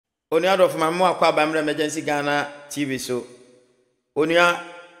Onia of my more Quabam Emergency Ghana TV so. Onia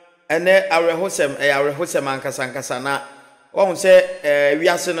ene arehosem arehosem ankasankasana. Won say we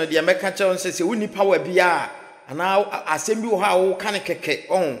are no de meka che won say we nipa wa bia ana asem bi wo ha wo kan keke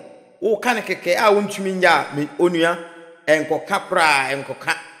wo kan keke a wontumi nya onua enkoka pra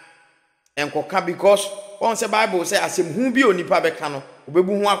enkoka because won say Bible say asem hu bi onipa beka no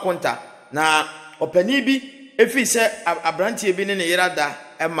obebu hu akonta na opani bi efi say abrantie bi ne yerada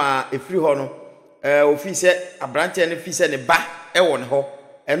ema efri ho no ofi say abrantie ne fi say ne ba wo ne ho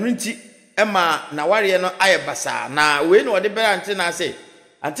enu nti ema na ware no ayebasa na we no de bere antena say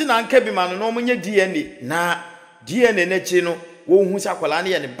antena nka bi ma no mo nya DNA na DNA na chi no wo hu sakwala ne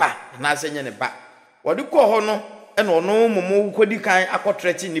ye ne ba na se nye ne ba wode kɔ ho no e no no momo kodi kan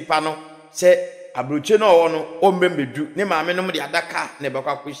akotreti nipa no se abroche no wo no o membedu ne maame no de adaka ne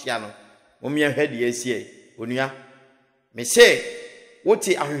bekwa kohia no momia hwede asie onua me se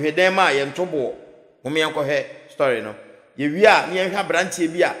woti ahwehweden ma ye ntobo momia nkɔhwɛ story no ye wi a ne hwa brantie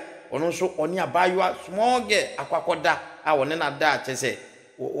bi a ono so oni abaywa small girl akwakoda a woni na da chese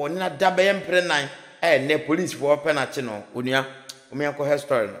woni na da be mpre nan ne police for penalty no onua momia nkɔhwɛ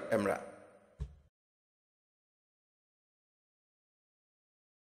story no emra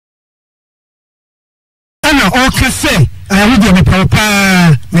okay say I would be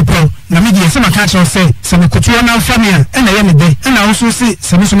papa me pro na me dey say maka cho say se me kutuo na famia e na ye me dey e na also say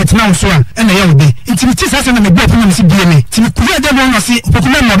se me so metina so a e na ye wo dey intimi ti say na me gbe pon me si bie me ti me kuya dey bo no say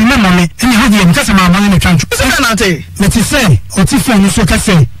pokuma mo me e na hodi me kasa ma ma me twancho say na ate me ti say o ti phone so ka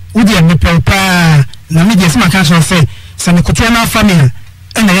say wo dey me papa na me dey say maka cho say se me kutuo na famia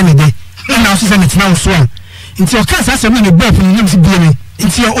e na ye me dey e na also say metina so a inti o ka say me gbe pon me si bie me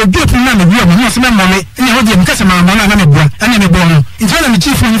inti obi opun na me wi o mo se me mo me ene ho de me kasa ma na me bua ana me bua no inti na me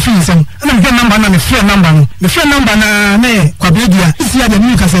chief on fi nsam ana me get number na me free number no me free number na me kwabledia isi ya de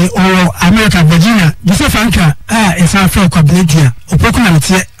me kasa o America Virginia Joseph Anka esa free kwabledia opoku na me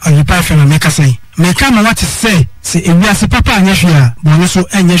tie Oyerepa FM me kasa me ka ma what say se ewiase papa anya hwea bo no so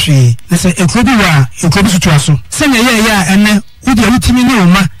anya hwee na se ekrobi wa ekrobi so tuaso se na ye ya ene wo de wutimi ne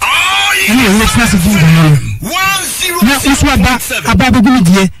oma ene ye fast food no na uswa ba gumi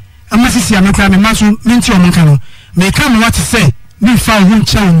die amasisi amekra me maso menti omonka no me ka mo what say me fa ho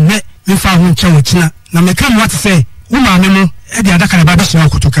nchawo ne me fa ho nchawo kina na me ka mo what say wo ma me mo e de adaka na ba so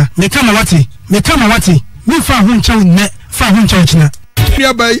akotoka me ka mo what me fa ho nchawo ne fa ho nchawo kina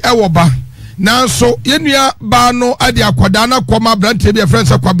nua bai ewo ba nanso yenua ba no ade akoda na koma brante bi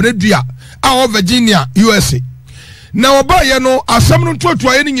friends akwabredua a Virginia USA na oba ye no asam no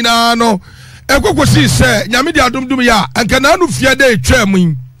totoa ye nyina no ekokosi se nyame di adomdum ya anka na anu fia de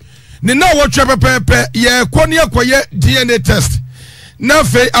twam ni na wo twa pepepe ye kone akoye DNA test na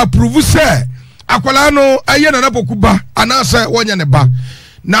fe approve se akwala no aye na napokuba anase wonya ne ba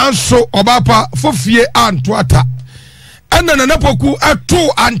nanso obapa fofie antoata ana na napoku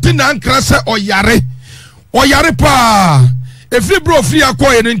ato antina ankra se oyare pa efi bro free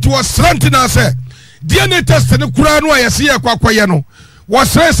akoye no nti wasrantina se DNA test ne kura no ayese ye kwakoye no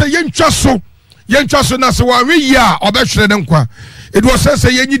wasre se yentwa so na se wa wi ya obehwere ne nkwa it was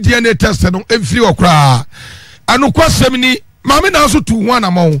say yenyi DNA test no emfiri okra anu kwasem ni maame na so tu ho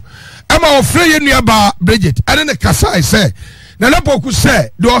anamon ema ofre yenua ba Bridget ene ne kasa I say na lepoku say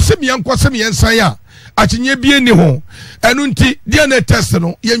de osem yenkwasem yensan ya akinye bie ni ho enu nti DNA test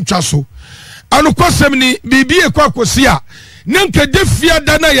no yentwa so anu kwasem ni bibie kwakosi a nenke defia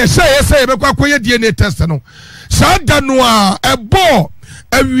da na yesa yebekwa akoye DNA test no sa da no a ebo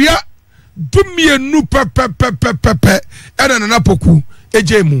awia dumienu pepepepepe ena na napoku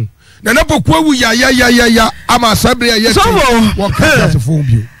ejemu na napoku awu ya ama sabre ya yetu wakati fo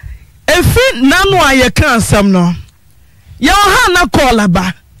bio efi nanu ayeka asam no ya ha na call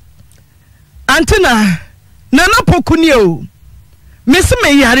ba antina na napoku ni o mesi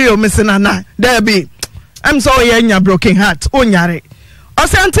me yare o mesi na there be I'm so nya broken heart o nyare o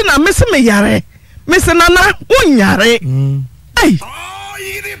se antina mesi me yare mesi na o nyare ai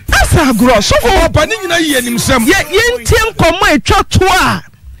asa gro so for pani nyina ye nimsem ye ntiem komo etwa to a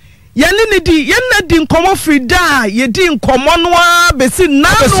ye ne di ye na di nkomo frida ye di nkomo no a besi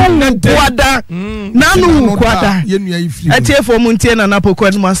nanu kwada ye nua ifri etie fo mu ntie na napoko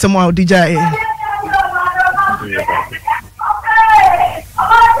anu asem a odija e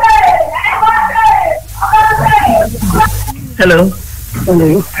hello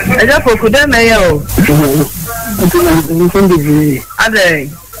aja poko de na yo Ade.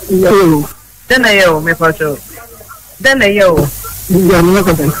 Yo. Then yo me pacho. Then yo. Ya no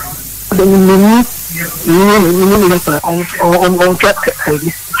ka den. On track.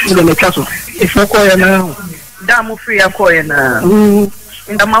 Ni me chaso. Ifo ko ya na. Da mu free akoya na.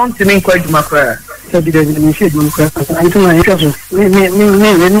 in the mountain in quite macra. So did you see you I do my interest. Me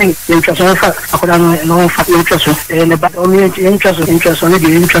interest on fact. I could no fact interest and about only interest only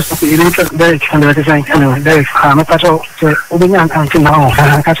the interest of the interest very and the design very I'm so open until now.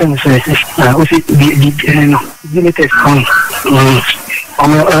 I can't say we see the limited on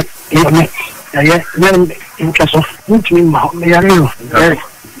yeah, when interest of which mean me are you very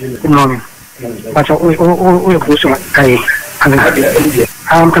good morning. But we push I'm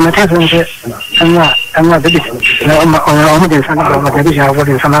going to tell you I'm not the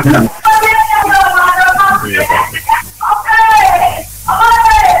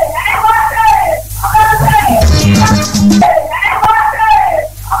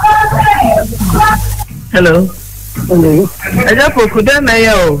hello. I just put them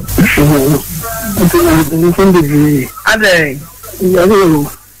mayo. Ade.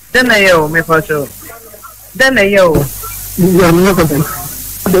 Then mayo, me for sure. Then mayo. If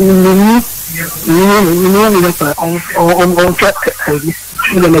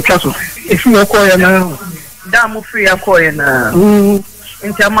you acquire now, damn free acquire now.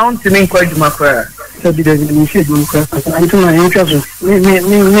 Into a mountain in quite macra. So did you see you I do my interest. Me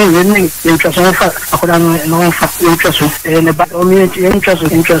interest on fact. I could no fact interest and about only interest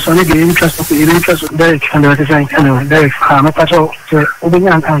only the interest of the interest very and the design very I'm so open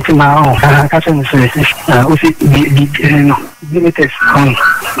until now. I can't say we see the limited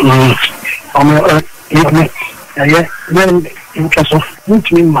yeah, when interest of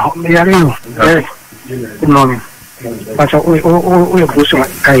which mean me are you very good morning. But we push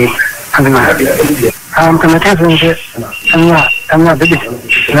I'm going to tell you I'm not the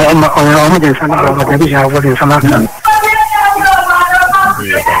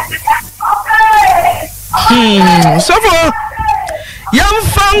so for young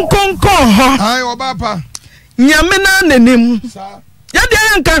fan conco Hi, Obapa. Yamina nenim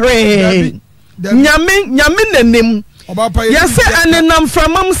Yadian carre Yamin nenim yes, and then I'm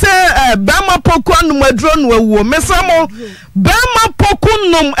from say Bama Pokun Madron wo Messamo Bama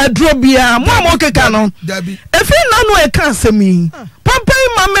Pokunum Adrobia, Mamoke Canon. If you know a cancer me, Papa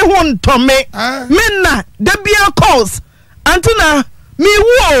Mamma won't Tommy, Menna, Debia calls Antona, me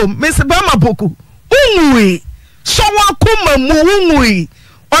wo, Miss Bama Poku, Umui, Sawa Kuma Mumui,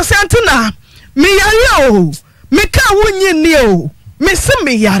 or Santana, me yayo, me ka wunye neo, Miss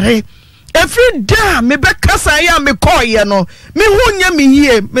me yare. Every day me be kasa ya me koye no me hunya me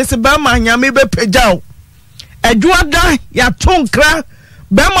yie me se ba ma nya me be pejaw adwada ya tonkra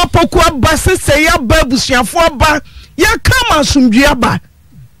ba ma poku aba se ya ba busuafo aba ya kama sumdua ba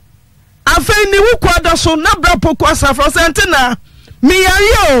afei ni wu kwada so na bra poku asafro sentina me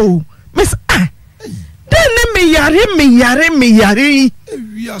yare o me den me yare me yare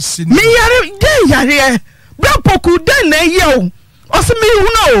bra poku den na ye o o se me hu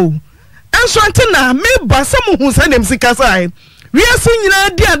no and so antina me ba some who send them sikasai we are seeing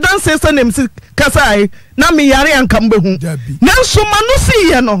dia dance send them sikasai na me yare an kambe hu na so manu si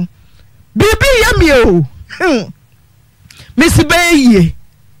ye no bibi ya mi o me si be ye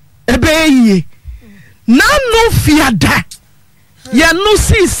na no fiada ya no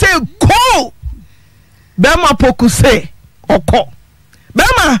si se ko bema poku se oko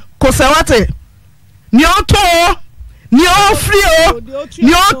bema ko se wate ni oto ni ofrio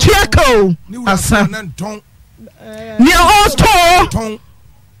ni otieko asa ni oto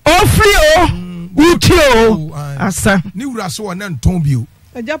ofrio utio asa ni wura so wona nton bio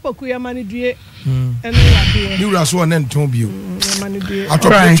ajapoku ya mani due enu wade ni wura so wona nton bio mani due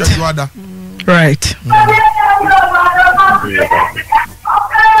atopre chadwada right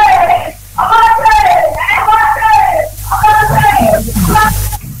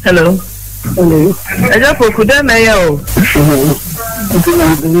hello. I just put them mayo.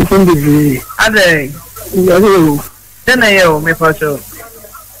 Ade. Then I yo, me for sure.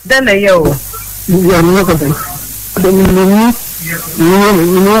 Then I yo.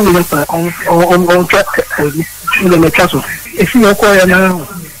 If you acquire now,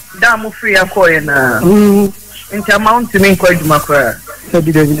 damn free acquire now. Into a mountain in quite macra. So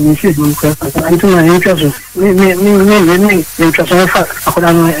did you see you I do my interest. Me interest on fact. I could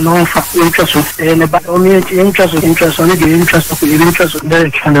no fact interest and about only interest only the interest of the interest very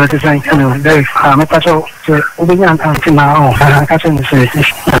and the design very I'm so open until now. I can't say we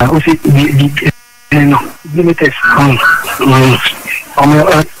see the limited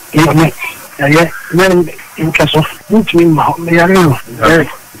yeah, when interest of which mean me are you very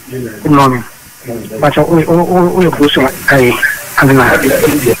good morning. But we push I'm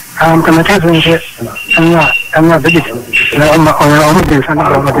going to tell you I'm not the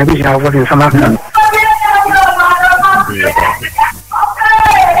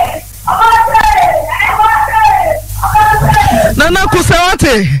nana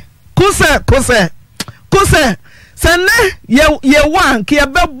kusawate kuse sene ye wan ke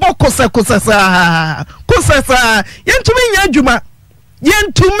be bokose sa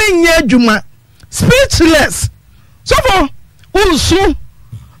yentumi nya adwuma speechless so for unsu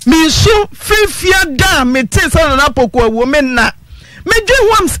misu frifia da mete sa nana poko awo me na medwe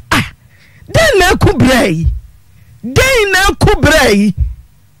wams den na kubrai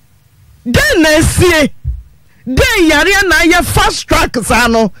den na sie den yare na ye fast track sa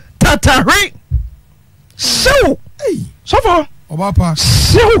no tatare so for obapa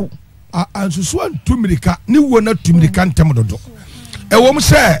so ansusu antumirika ni wo na tumirika ntem dodo ewom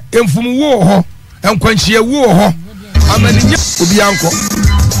se emfumu wo ho enkwanhie wo ho amaninya obi anko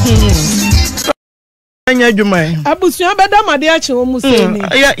anya adwuma abusuan beda made a che wo museni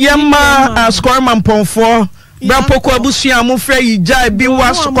yemma score man ponfo bra poko abusuan mo fra yija bi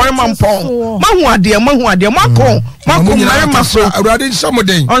wa score man pon mahu ade makon mare maso awrade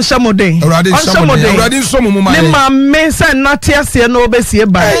nsamoden on samoden awrade nsomo mu me ma me se nate ase na obesie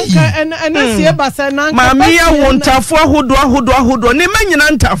ba na sie ba se na ma me ya wontafo ahodo ne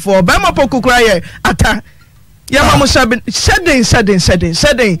manyina ntafo ba ma poko kura ye ata yama mo shedding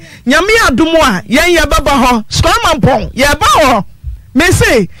nyame adomo a yen ye baba ho scorman pon ye ba ho me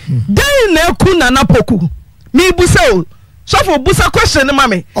say den na ku na napoku mi busa sofo busa question ma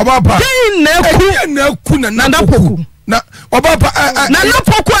me obaba den na ku na napoku na obaba na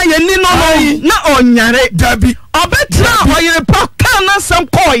napoku ayeni no na onyare dabi obetra oyerepa kana sam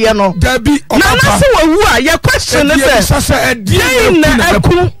call ye no dabi na na se wawu a ye question se den na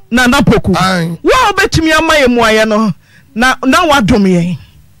ku na napoku wa obetumi amaye muaye no na wadom ye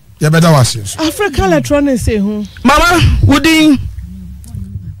beda wase Africa Electronics hu mama wudin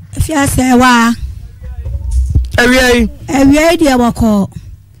fiase wa ewie dia wako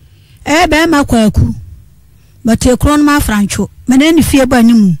be ma kwaku bate kron ma francho mene ni fie ba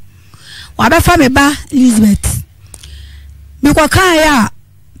nimu wa be fa me ba Elizabeth mi kwa kan ya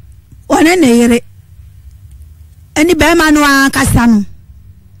one ne yere eni be ma no akasa no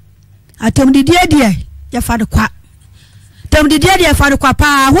atom didie ya fa de kwa tom didie fa de kwa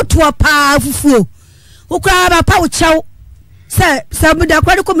pa hoto pa fufuo ukra ba pa wo chew se muda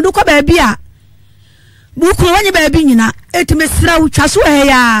kwa de ko mudu ko ba bia buku wanye ba bi nyina etime sira wo twa so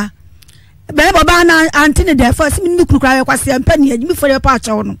ya be baba na antene de fa simi mi kukura ya kwase ampa ni agimi fo pa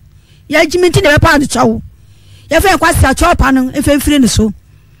chew no ya agimi ntine be pa de chew ya fa kwase chew pa no efemfire ne so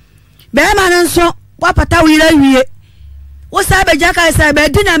be ma no so wa pata wira wie wo sa be jaka sa be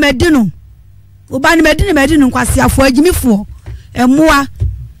dina medino wo ba ni medino kwase afo agimi fo emua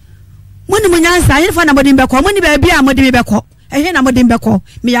muni munyansa yin fa na modin be ko muni be bia modin be ko ehe na modin be ko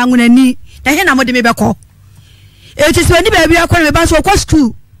mi yanwunani ehe na modin be ko eti so ni be bia ko me ba so ko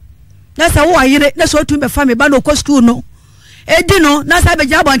school na sa wo ayire na so tu be fa me ba no ko school no edi no na sa be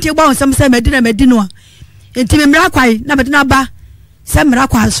ja bonte gba onsam sa medino a enti me mra kwai na medina ba sa mra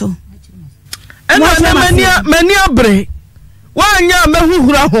kwa so ena mani abre wanya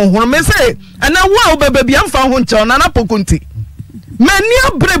mehuhura honhoro me se ana wo bebe bia mfa ho nche na napokunti mani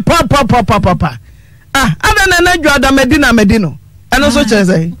abre pa ada na dwada medino eno so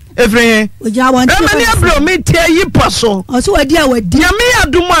chenze efre mani abre me tie yi paso oso wadi awadi nyame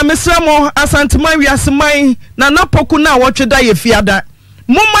adumu a mesramo asanteman wiaseman na napoku na wotweda ye fiada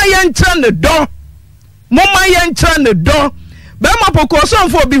mumma ye ntra ne do be ma poko so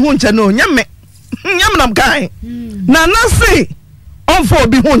mfo obi hu nche no nyame nam kai na nase onfo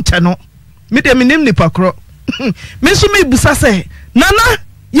obi hu nche no me de minim ni pakro me so me busa se nana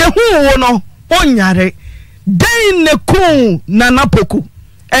ye hu wo no onyare den ne ku nana poku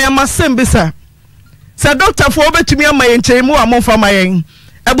masem bisa sa doctor fo obetumi ama ye nchemu amomfa mayen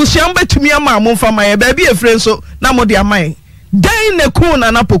abusuam betumi ama amomfa mayen ba bi efre nso na mode amayen den ne ku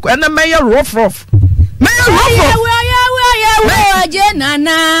nana poku ena meye rough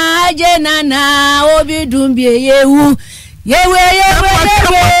je nana obi dumbie yewu yewe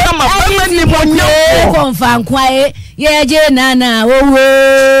konfa nkwae je nana owo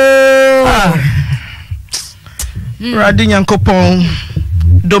radi nyankopon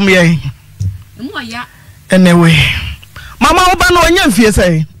domye moya anyway mama oba no anya mfie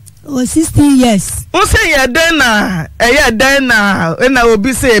sai 16 years o say ye den na na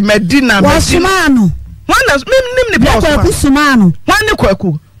obi say medina wasumano wana nim ni pa kwaku sumano wana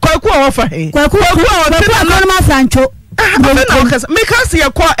kwaku o fa he kwaku o ma francho because ye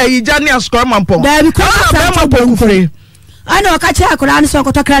kwa eyija ne ascore mampon da bi kwa francho free ana okache akora ne so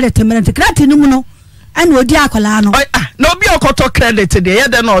okoto credit minute credit ni mu no ana odi akola no na obi okoto credit de ye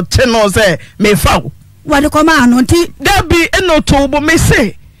de na oche no say me fa wo wade ko ma no nti da bi eno to bo me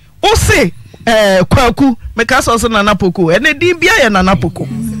say o say kwaku meka so nana poku ene din bia ye nana poku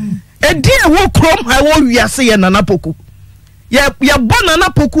edin wo krom ha wo wiase ye nana poku ya bo nana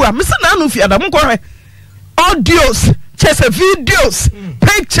poku a mese na anu fiada mo kɔ audios chese videos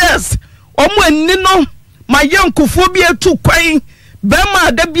pictures omo ani no ma yankofo bi etu kwan be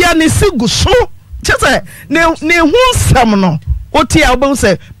ma da bia ne sigu so chese ne hu nsam no oti a wo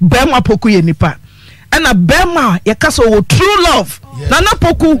se be ma poku ye nipa ana be ma ye kaso wo true love nana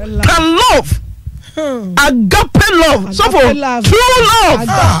poku can love agape love so for true love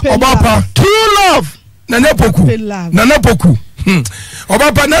obapa true love nana poku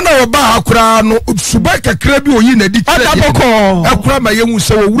obapa nana oba akura no suba kakra bi oyi na di kire akura ma yehu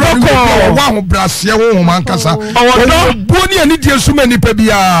se wo wura ni wa ho brase wo mankasa boni ani die suma nipa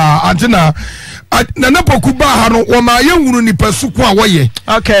bia antina nana poku ba ha no wo ma yehunu nipa suku a woye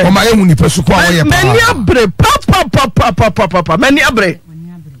okay wo ma yehunu nipa suku a woye mani abre papa mani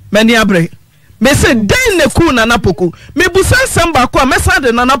abre me say den ne ku nana poku me busa samba ko mesa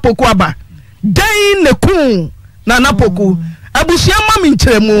de nana poku aba den ne ku nana poku abusia ma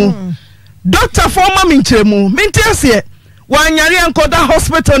minkyeremu doctor for ma minkyeremu mintiase wanyare ankoda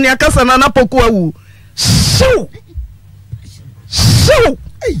hospital ni akasa nana poku awu so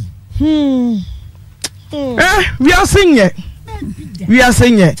we are singing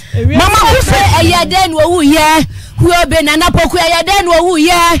mama who say ayaden wo ye huobe nana poku ayaden wo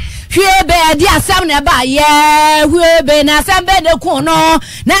ye hwebe ade asam na ba ye hwebe na asam be de ku no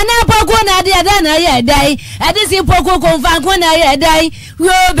nana poku na de na ye dai ade si poku konfa ku na ye dai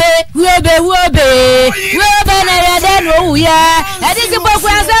hwebe na ye de no ye ade si poku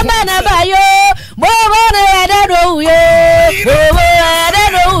asam na ba yo bo na ye de no ye bo ye de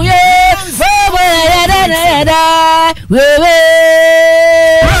no ye bo ye de na ye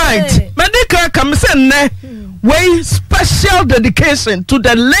right medical come say ne way special dedication to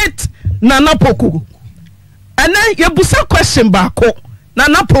the late Nana Poku. And then you busa question bako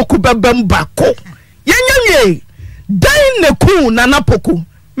Nana Poku bebem bako. Yenye dai ne ku Nana Poku.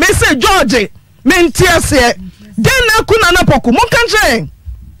 Me say George me ntia se dai ne ku Nana Poku. Monka nche.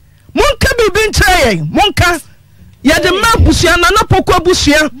 Monka bibi nche. Monka ya de mabusia Nana Poku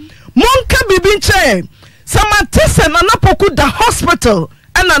abusia. Monka bibi nche. Samatese Nana Poku da hospital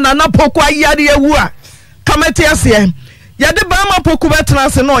and Nana Poku ayari ewa. Kameti ase ya de ba ma poku betra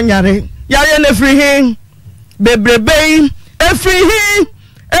se no nyare ya ye na free hin bebrebe free hin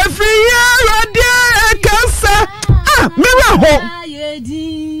radio kasa mira ho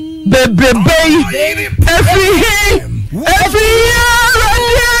bebrebe free hin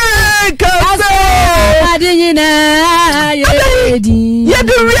radio kasa adina ya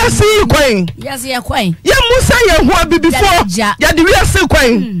de wiase kwan yes ya kwan ya musa ya ho before ya de wiase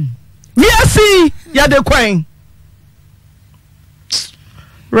kwan wiase ya de kwan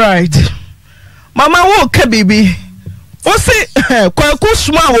right mama wo ka bibi o se kwa ku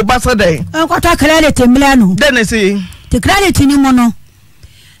suma wo basa dai kwata credit mlano den se te credit ni mo no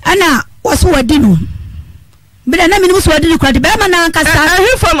ana waso wadi no bida na minimu so wadi ni credit be ma na nkasa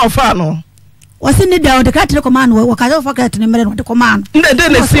he fa no fa no wasi ni da de credit ko man wo ka zo fa credit ni mlano de ko man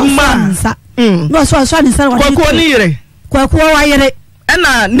den se ma no so ni sar wadi kwa ku ni yire kwa ku wa yire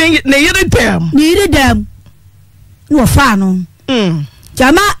ana ne yire dem no fa no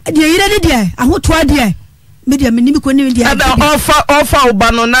jama de yire de de ahoto ade media menimi ko ni de ada ofa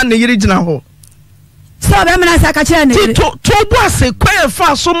oba no na ne yire gina ho so be mena saka kire ne to bo ase kwa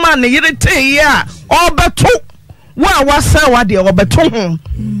fa so ma ne yire te ya obeto wa wasa wa de obeto ho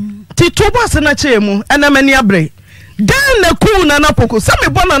ti to bo ase na kire mu ana mani abre dan na ku na poku sa me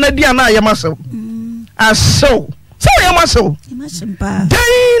bona na dia na ayemaso aso so ayemaso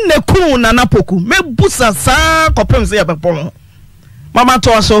dan na ku na poku me busa sa kopem se ya bepon mama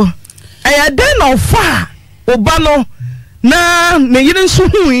to so aya den no fa oba no na ne yire nso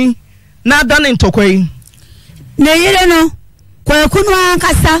hui na dan ntokoi ne yire no kwa kunu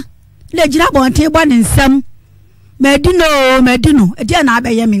ankasa le gira bonte bo ne nsam medino edi na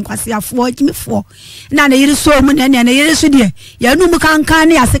abaye me nkwasiafo agimifo na ne yire so mu ne yire so de ya nu mu kankan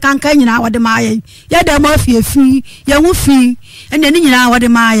ne ase kankan nyina wode maaye ya da ma fiefi ya hu fi ene ne nyina wode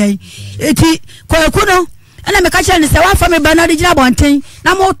maaye eti kwa kunu ana me ka kire ne se wa fa me ba na de gira bonten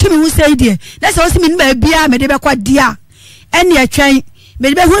na mo tumi hu sei de na se o si me ba bia me de be kwa dia ene atwen me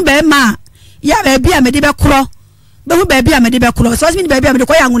de be hu be ma ya ba bia me de be kro be hu ba bia me de be kro so o si me ba bia me de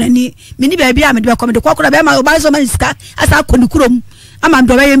kwa ya ngunani me ni ba bia me de be kwa me de kwa kro be ma o ba so ma sika asa koni kurom ama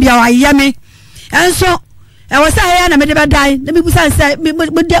ndo be yem bia wa ye me enso e wo sa ya na me de be dai na me busa se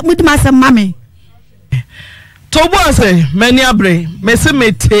me di ma se ma me to bo ase mani abre me se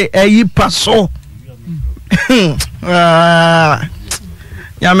mete ayi paso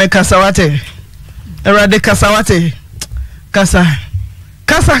ya me kasawate erade kasawate kasa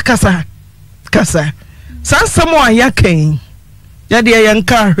sansamo ayaken ya de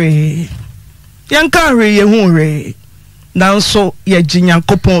yankahwe ye hunre nanso ye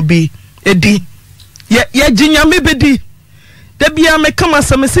ginyankopon bi edi ye ginyame bedi da bia me kama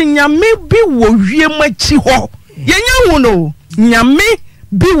samese nyame bi wo wiem achi ho ye nya hu no nyame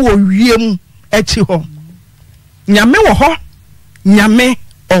bi wo wiem achi ho nyame wo ho nyame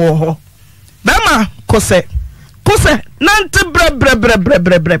oho bama kose nante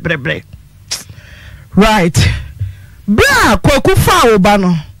bre right bra kwaku fa oba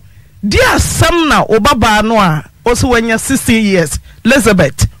no dia sam na oba ba no a oso wanya 16 years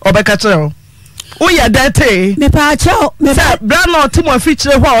Elizabeth obeka chero oya date me pa chao me bra no timo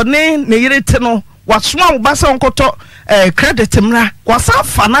afichire ho ne yire te no wasoma oba se onkoto credit mra wasa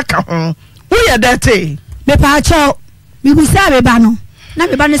fa na ka ho oya date me pa chao mi gusa be ba no na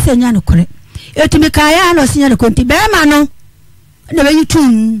be ba ne se nya no kore etumi kaya no sinya no konti be ma no na be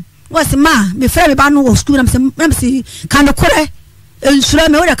yitun was ma me frɛ me ba no wo school na me se kan no kore ensura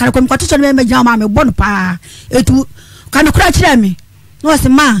me wo da kan ko mkwatoto no me gya ma me bɔ no pa etu kan no kore kyerɛ me was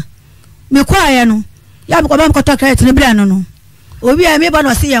ma me kwaye no ya be ko ba mkwatoto credit ne bra no obi a me ba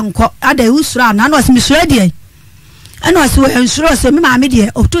no se ye nkɔ ada usura na no was me sura die ana was wo ensura so me ma me die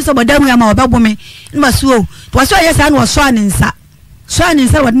o to so bodamu ya ma obɛbɔ me no was wo to was ye sa no so anensa so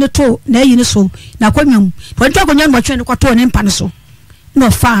anensa wad ne to na yi ne so na kwanwam to nto akonya no twɛn ko to ne mpa ne so no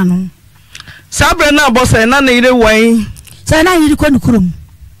fa no sabre na bosse na ne ire wan sa na yiri ko nukurum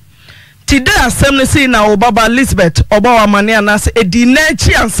tide asem ne sei na obaba Elizabeth obawa mane anase edi na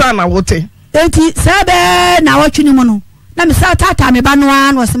chi ansa na wote enti sabe na watwini mu no na me sa tata me ba no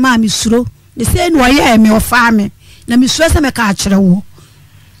an was ma me suro de sei no ye me ofa me na me suro se me ka akere wo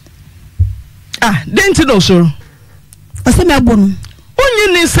denti no so o se me agbo no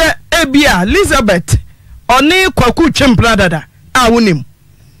onyi ni se ebia Elizabeth oni kwaku twempra dada wonim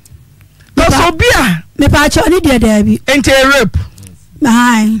so bia me pa cha ni de bi enti rape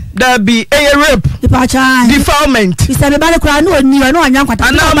hai da bi rape me pa cha defilement isa me ba le kura no oni no anya nkwata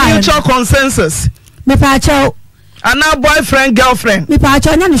ana mutual consensus me pa cha ana boyfriend girlfriend me pa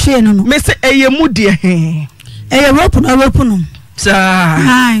cha nya no hwe no me se mu de rape no sa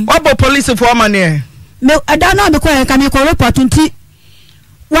hai obo police for mane me ada no me ko ka me ko report nti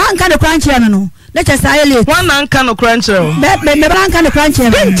wan ka de kranche no let us say late one anka no kranche me branka no kranche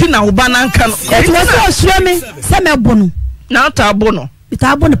nti na oba na anka no it was so sure me se me bono na ta bono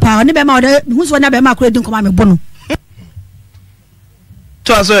ita bono pa ne be ma de hu so na be ma kura din ko ma me bono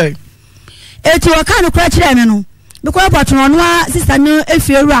to aso eti wa ka no kranche me no be ko report no a sister no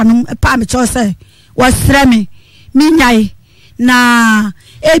efieru anum pa me cho say wasra me nyai na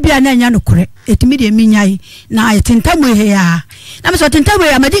ebia na nya no kure etimi de minyai na etintamu he ya na me so tintamu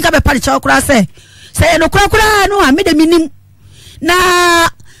ya madinka be pare cha okura se no kura no a me de minim na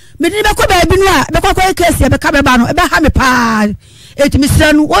me de be ko ba bi no a be ko case be ka be ba no e be ha me pa etimi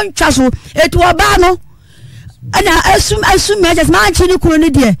sira no won twa so etu oba no ana asum me just man chi ni kuro ni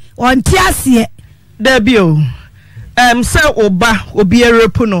de on ti ase da bi o se oba obi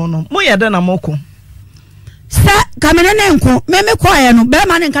erepu no mo ya da na moko sa kamene ne nko me kwae no be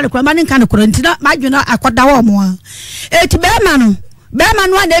ma ne nka ne ma ne nka ne koro ntina ma dwena akoda wo mo a eti be ma no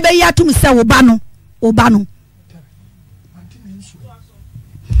na ebe yi atum se wo ba no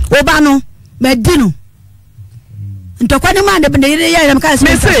me di no ntokwa ne ma de be yire ya ka se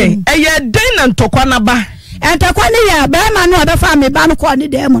me se eye den na ntokwa na ba entokwa ne ya be ma no be fa me ba no ko ne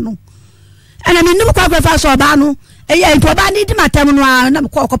de mo no ana me nim kwa fa so ba no eye nto ba ni di matam no a na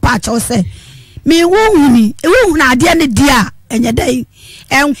ko pa cha se me wo na ade ne dia enye dai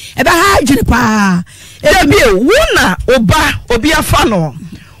ebe ha dwene pa ebi wo na oba obi afa no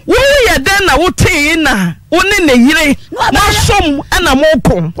wo ye den na wo tee na wo ne yire na som ana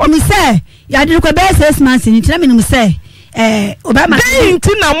moko o mi se ya de ko be 6 months ni tina me nim se oba ma den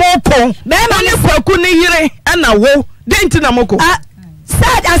tina moko be ma ne kwaku ne yire ana wo den tina moko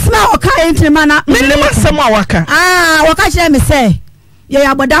sad asma o ka entrima na me ne masama waka waka kire me se ye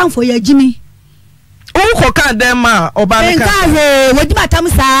ya bodanfo ya jimi Unko ka dem ma oba nka. Nka wodi matam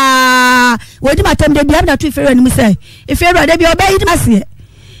saa. Wodi matam de bia na tu fere ni say. Ifere de bia oba yi mase.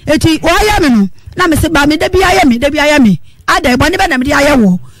 Eti wo ya me no. Na me se ba me de bia ya me. Ada ebo ne be na me de aye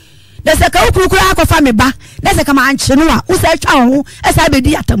wo. De se ka ukurukura akofa me ba. De se ka ma anche no a. Wo se twa ho. Esa be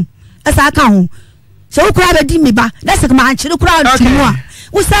di atam. Esa ka ho. Se ukura be di me ba. De se ka ma anche no kura anche no a.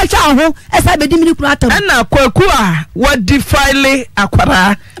 Wo se twa ho. Esa be di me kura atam. Na kwaku a wo defile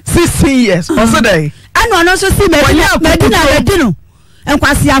akwara 16 years. Oso dey. Ano no so si medina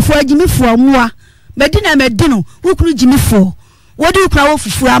enkwase afo agimifo mua medina medino ukuru gimifo What do you cry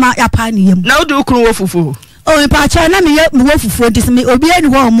for ama ya pa ni yam. Now do you cry fufu? Oh, in Pacha, let me wo fufu this me obi any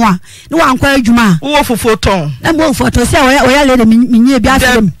one more. No one kwa adwuma. Wo fufu ton. Na mo foto say oya lady me nye bi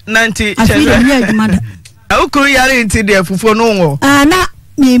afem. 90 chese. Nye adwuma da. Ukuru yare nti de fufu no wo. Na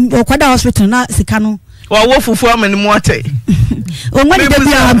me okwada hospital na sika no. Wa wo fufu amani mu ate. O ngani de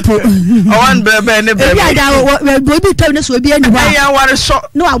bi ampo. O wan bebe ne bebe. Ebi ada obi tam ne so obi ani wa. Eya ware so.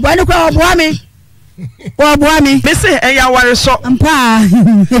 No agbo ne kwa obo ami. Obo ami. Me say eya ware so. Ampa.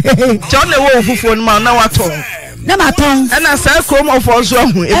 John ne wo fufu no ma na wato. Na maton. Na say krom of so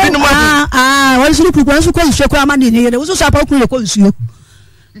ahu. Ebi no ma. Won su ku ko su ko nsuo kwa amani ne yere. Wo so apa ku le ko nsuo.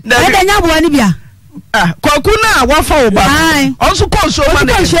 Da nya bo ani bia. Kwaku na wafa oba onso konso ma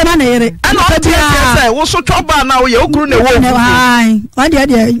na yere ana o tie say wo so twoba na wo ye okuru na wo ai o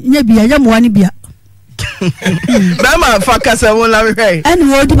de nya bia nya mo ani bia ba ma fa kasa won la me hwe ani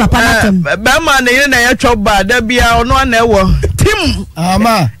wo di papa na tem ba ma na yere na ye twoba da bia ono na ewo tim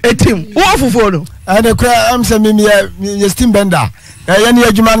ama etim wo fufo no ade kra am se me ye steam bender ye ne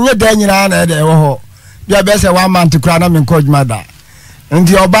adwuma nya da nyina na de wo ho bia be se 1 month kra na me nko adwuma da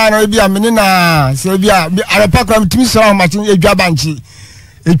nti oba no bia me na se bia arepa kra mtimi so ma tin edwa banchi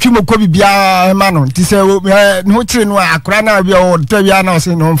etwimo ko bibia ma no nti se no kire no akra na bia o to bia na o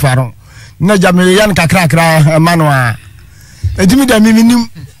se no mfaro na jame yan kakra kra ma no a edimi da miminim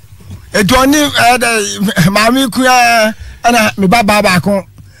etoni maami ku ana me baba ba ko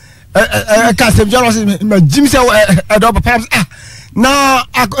ka se bia no se ma jim se do papa na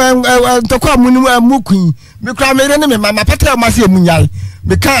to kwa munum amukun me kra me ne me mama patra ma se munyai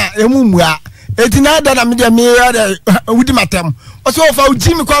me ka emumua etina da na me de me wudi matem o so fa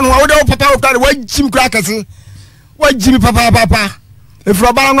ujimi kwa no wo de papa wo kra wa jimi kra kase wa jimi papa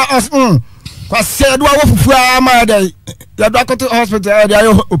efro ba na kwa se do wo fufu ama da ya do akoto hospital da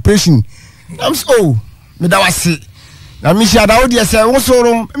yo operation am so me da wase na me sha da wo de se wo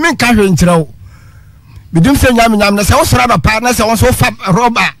soro me ka hwe nkyerɛw bidim se nyam na se wo soro da pa na se wo so fa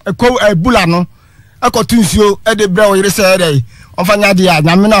roba ko bula no akoto nsuo e de bre wo yire se dai onfanya de ya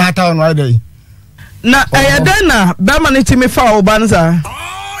nyam na hata no dai na ayada na ba ma ne timi fa wo banza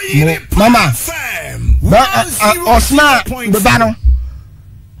mama ba osma be ba no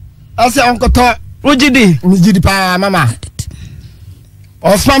ase onkoto ojidi mi jidi pa mama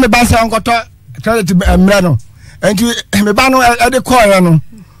osma me ba se onkoto credit mra no enti me ba no e de call no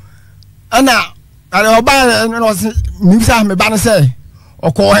ana ale oba no se mi sa me ba no se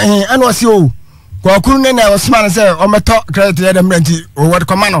okọ ana o se o ko kunu ne na osma no se o meto credit e de mra enti o word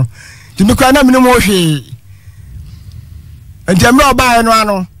command ti mi kwa na mi no mo hwe enti mra oba no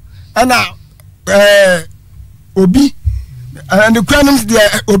ano ana obi and the cranums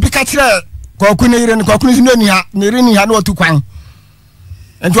there obi ka kire koku ne yire ne koku ne ni ha ne yire ni ha na otu kwan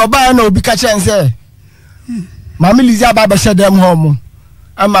enti oba na obi ka kire nse mama lizi aba ba hye dem ho mu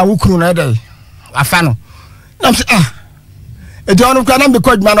ama wukuru na dey afa no nam se e de onu kwa na be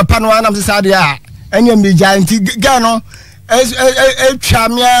kodma no pa no nam se sade a anya mi giant ga no twa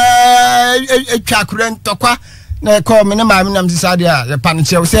me twa kuren tokwa na ko me ne mama nam se sade a ye pa no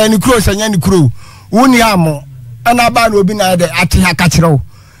che se ni kuro se nya ni kuro woni amo ana ba no obi na de ate ha ka kire wo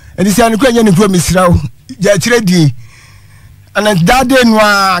edi se ni kuro nya ni kuro misira wo ja kire di ana dade no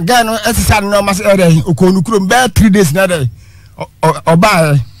a ga no esisa no ma se ere okonu kuro mbe 3 days na de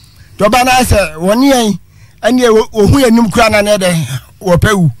oba to ba na se woni an ani ohu yanim kuro na na de wo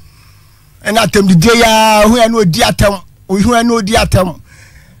pewu ena tem di de ya ohu ya no odi atem ohu ya no odi atem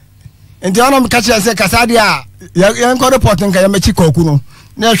enti ona me ka kire se kasade a ya nko report nka ya mechi koku no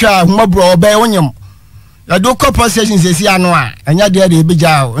na hwa huma bro oba wonyem ya do compensation sesi anu a anya de de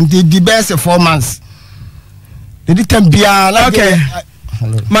beja nti di best 4 months de tambia la okay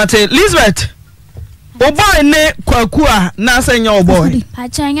mate Elizabeth o boy ne kwaku a na senya o boy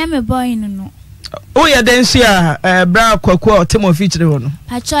pachanya me boy no o ya densi a bra kwaku o temo feature ho no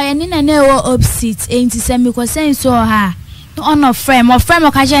pachaya ni na wo opposite enti se me ko sense o ha on frame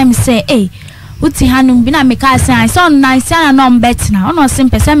o ka je me say uti hanum bi na me ka say so na sia na no bet na ono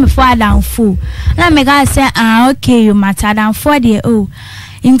simple say me for down full na me ka say okay you matter down for the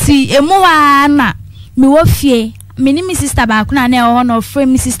nti emu wa na me wo fie me ni mi sister ba ku na na ho no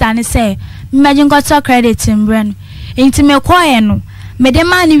frame mi sister ne say me jin got credit mbre no nti me ko e no me de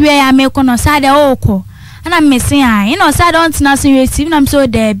man wi ya me ko no sade o ko ana me say ai no sade on tina so receive na me so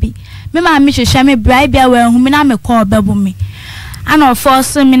there bi me ma me hwehwe me bribe ya wa hu me na me ko babu me ana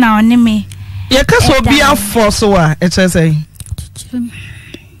force me na oni me ye ka so bia force wa e che say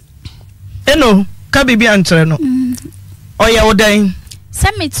eno ka bibi ankyere no oye wodan se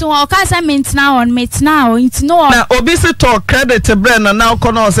metu o ka se mentina on metina o intino na obi se to credit brand na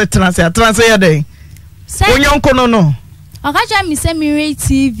ko no se tena se ye den onyanko no Okacha me say me rate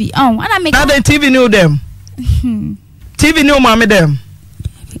TV. Oh, and I make now the TV knew them. TV knew mommy them.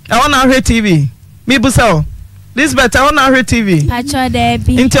 I want to hear TV. Me busa. This better I want to hear TV. Pacho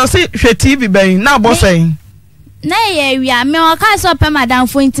Debbie. Until see TV bang now boss saying. Na ye we are me oka so pe madam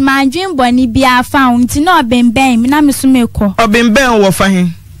fo nti ma dwen boni bia fa nti na obem me na me so meko. Obem wo fa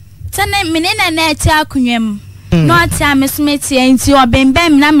hin. Tane me ne na eti akunwam. No ati a me so meti nti obem me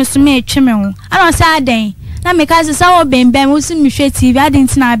na me so me twe me ho. Ana sa aden. Na me ka se sa obem wo so me hwe TV aden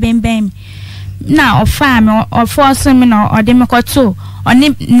ti na obem na ofa me ofo so me no ode me koto. Oni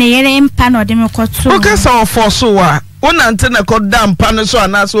ne yere mpa na ode me koto. Okay so ofo so wa. Una ntena ko dam pa so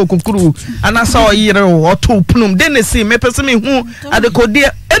anasa okukuru anasa oyire o to punum de ne si me pese me hu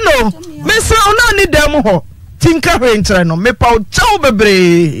adekode eno me se ona ni dem ho tinka hwe nkyere no me pa o chaw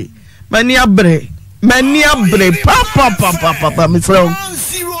bebre mani abre pa me se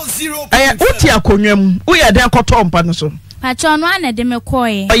aya uti akonwam wo ye den koto mpa no so pacho no ana de me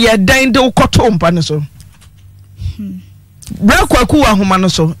koye ye den de koto mpa no so bra kwaku ahoma no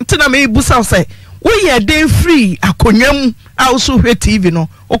so ntina me busa say we are den free akonwam also hwe TV no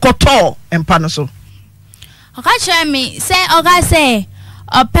okoto empa no so okache me say oga say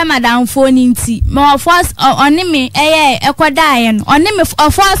ope madam phone nti me force oni me ekoda ye no oni me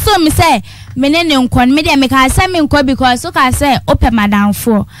force so me say me ne nkon me de me ka say me nkon because so ka say ope madam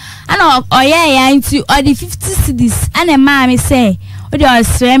phone ana oye ya nti odi 50 cedis ana ma me say odi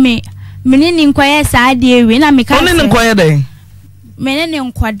osre me ne nkon ye sa de ewe na me ka say oni nkon ye den me ne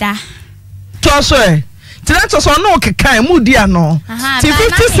nkoda so tira so no kekan mu dia no ti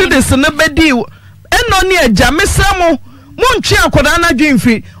 50 cedis ne bedi eno ne agya mesramo mo ntwe akoda na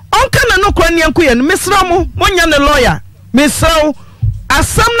dwemfi onka na no kra ne anko ye no mesramo mo nya ne lawyer mesraw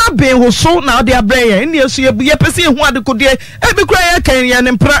asam na be ho so na ode abreye ne yesu ye pese hu adekode ebi kra ye kan ye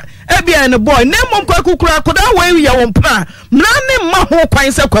ne mpra ebi ne boy ne mom kwaku kra akoda we ye wo mpra mra ne ma ho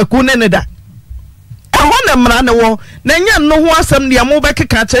kwan se kwaku ne da ahona mra ne wo na nya no ho asam ne mo be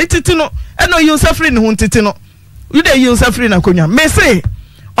keka cha titi no eno you suffering ho titi no you dey you suffering na konwa me say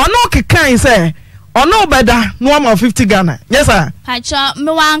ono kekan say ono beda no am 50 Ghana yes sir pacho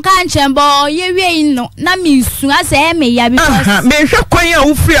me wan kan chembo ye wie no na me su ase me ya because me hwe kwan a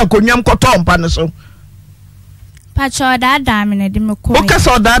wo free akonwam koto mpa no so pacho dada me ne de me ko o ka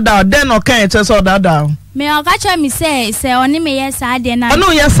so dada den no kan che so dada me o ka cha me say oni me yes ade na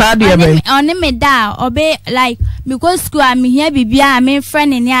ono yes ade be oni me da obe like because school am here bibia me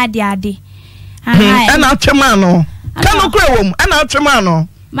friend ni ade ana atwema no kan no kra wom ana atwema no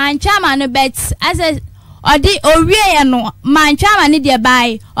manchama no bet as odi owie no manchama ne de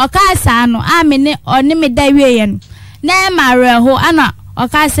bai okasa no amene oni me da wie no na mare ho ana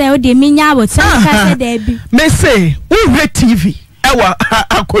okasa odi minya abota okasa da bi me say we TV ewa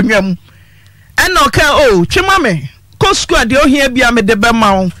akonwam ena oka o twema me ko school de ohia bia me de be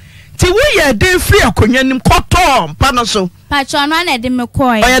ma wo ti we ye de free akonwanim koto mpa no so patron na de me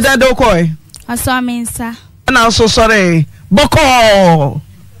koy oya da do koy aso me nsa na so sorry boko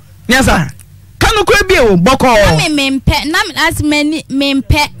nyasa kanu ko bie wo boko na me mpe na as me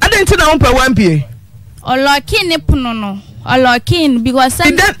mpe adenti na umpe 1 oloki ne puno no oloki because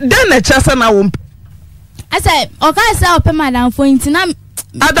then na chasa na wo asa okasa ope madam fo nti na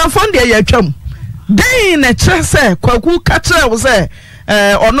adam fo de ye twam then na chasa kwaku katra wo say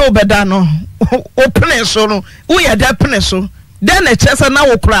ono beda no opene so no wo ye da pene so then na chasa na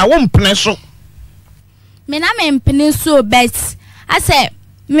wo kra wo mpene so me na me mpene so bet asa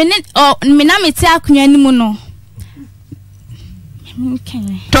me na me ti akunwa ni mu no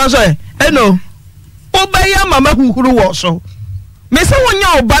okay tozo eno obaya mama huhuru wo so me se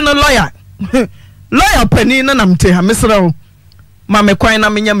wonya oba no lawyer pani na namte ha mesrawo mama kwan na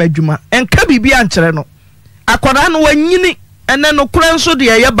menya madwuma enka bibia ankere no akwara no wanyini ene no kura nso de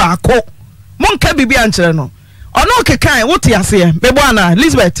ye baako monka bibia ankere no ono kekan wote ase mebo ana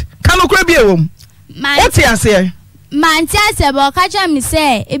Elizabeth kanu kura bia wom wote ase manti ase bo kacha mi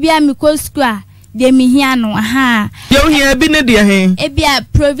se ebia mi ko school de mi hia no aha yo hia bi ne de he ebia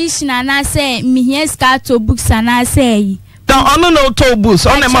provisional na se mi hia scato books na se yi don ono no to books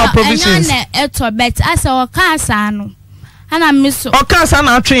on ma provisions anya na eto bet ase o ka asa no ana miso o ka asa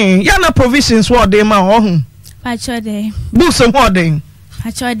na atwen ya na provisions wo de ma ho hu pacho de books ho de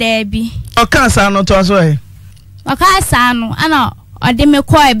pacho de bi o ka asa no to aso e o ka asa no ana o de me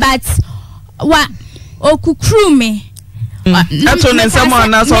koi but wa okukru me ato ne samo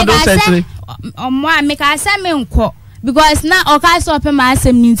na so do setri omo a me ka say me nko because na o ka so pe ma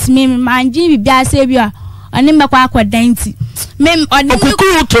asem ni ntimi manji bibia ase bi a oni mekwa akwadan ti me oni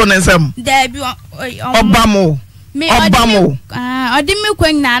okukru to ne sam da bi obamo Obamo. Odimi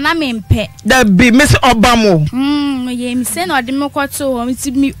kweng na me mpe. That be Miss Obamo. Ye mi say no odimi kwato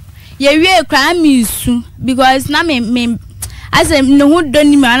mi ye wie kra mi su because na me as no hu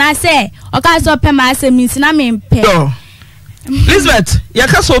doni me na say oka so pe ma say mi na me mpe. Elizabeth,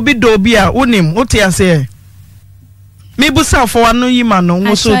 yakasa obi do obi a wonim wote ase. Me busa for anu yima no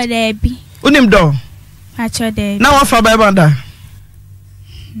wo so. Wonim do. Acho de. Na wa fa Bible da.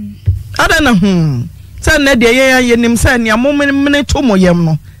 Ada na say na de ye nim say ne amomene to moyem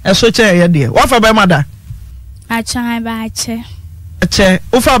no. Eso che ye de. Wa fa Bible da. Acho ba ache. Ache,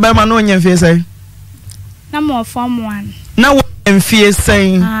 wo fa Bible no nya mfie say. Na mo form 1. Na wo mfie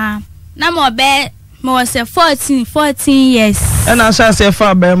say. Na mo be mo was 14 years. And I say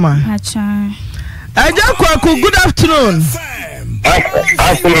fa Bible. Acho. Aja kwaku, good afternoon.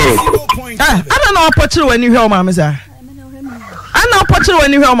 Afternoon. I don't know what you when you hear mama sir. I know what you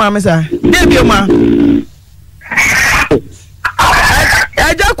when you hear mama sir. Baby ma.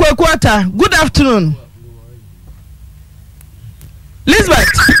 Aja kwaku, good afternoon. Elizabeth.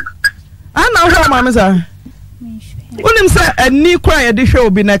 I know how mama sir. Unim say ani kwa ye de hwe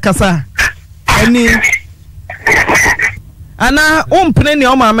obi na kasa. Ani Ana umpene ni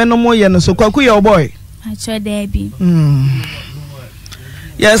mama no mo ye no so kwaku your boy. Acho there be.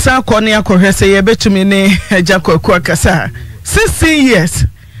 Yes, I call near Correse, ye betumi ne Jaco Quacasa. 16 years.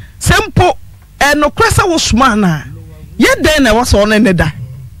 Simple and no cressa was mana. Yet then I was on another.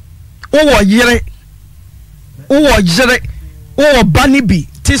 Oh, yere. Oh, jere. Oh, bunny bee.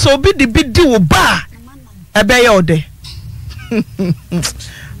 Tis obi the big do ba. A bay all day.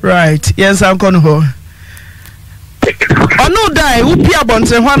 Right. Yes, I'm going to go. Oh, no, die. Upia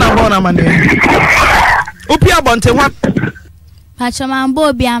bonte one abona mane. Upia bonte one. Pacho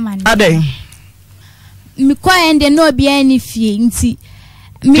mambo bi Aman. Ade. Mi kwa ende no bi ani fie nti.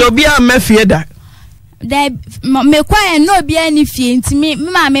 Mi obi a mafie da. Da me kwa ende no bi ani fie nti mi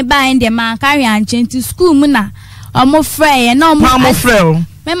ma me ba ende man carry anche nti school mu na omo frɛ na omo frɛ o.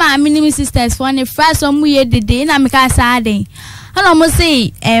 Me ma mi sisters for ne frɛ so mu ye dede na me ka sa aden. Ana omo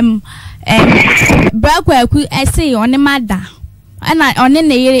say bra kwa ku say one mada. Ana one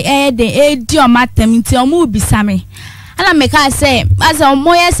ne yere de di o matem nti omo ubisa me. Ana me ka say as o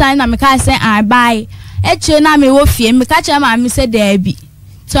moye san na me ka say I buy eche na me wo fie me ka che ma me say there bi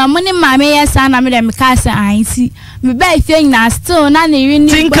so amuni ma me yes san na me dem ka say I see me buy fie na still na ne ri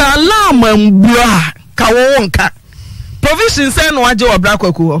ni tinka lam mbua ka wo nka provision say no age obra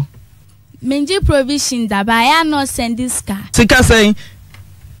kwaku ho menji provision da ba ya no send this car tika say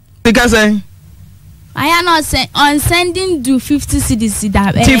I am not on sending do 50 cedis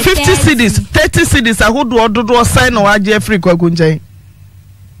da 50 cedis 30 cedis ahodo ododo sign no age free kwaku njen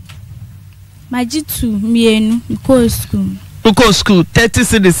Majitu mienu uko school 30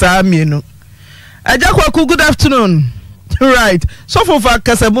 cedis a mienu aja kwaku good afternoon right so for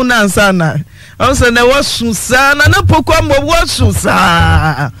kasabu na ansana on say na wasu sana na pokwa mo wasu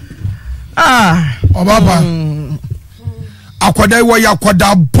sa obaba akwada wo ya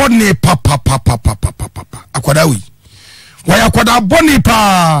kwada boni papa akwada wi wo ya kwada boni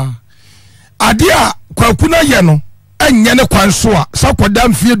pa adia kwaku na ye no enye ne kwanso a sa kwada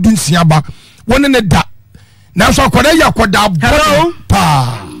mfie dunsia ba woni ne da na so akwada ya kwada boni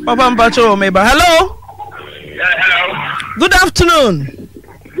pa papa mpacho meba hello. Hello. Good afternoon.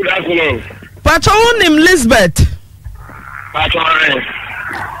 Good afternoon. Pacho nim Elizabeth. Pacho.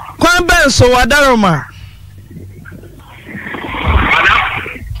 Kwan ben so wadaroma.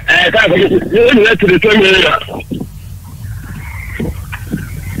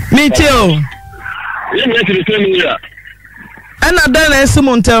 Me too. And I done a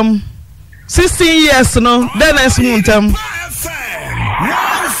simuntem 16 years no, then a simuntem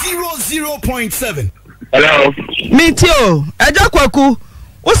 100.7. Hello. Me too. Ajakwaku.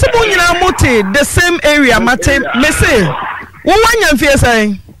 What's the mote the same area mate me say. Wo wanya mfie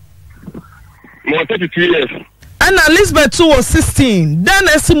say? More 32 years. And Elizabeth too was 16. Then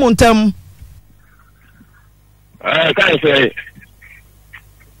a simuntem. Can't say.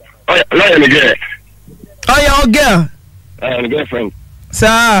 Oh, yeah, girl. Oh, your girl. Girlfriend.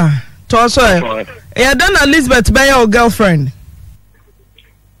 Sir, Toso. Yeah, then Elizabeth be your girlfriend.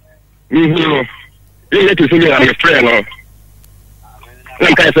 You need to see me as a friend, no?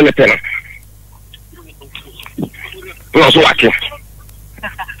 I'm kind of a pen. I'm also working.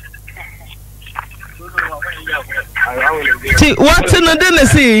 See, what's in the dinner,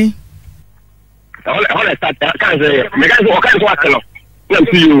 see? I start. I can't say. I can't work, no. Let me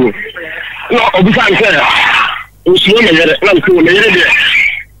see you. No, I'll be fine, sir. I'm swimming here. Let me see you.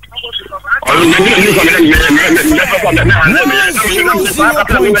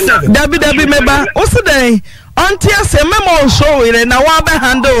 Let me Debbie meba. What's the day? Auntie say memo show ire na wa be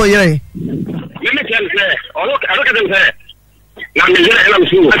handle ire. Me tell say, I look at them say. Na me jere na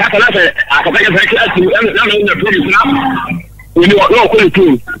msu. Aka na say, aka take say class na me na police na. We no call it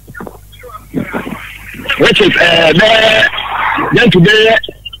too. Which is then today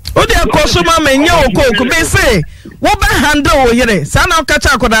o de akosoma menye okoku be say, wo be handle ire. Sa na ka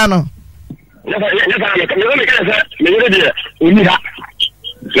cha akoda no. Yes, me can say me jere dia. Oni ha.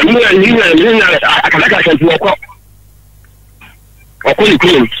 Na me aka take say to okoli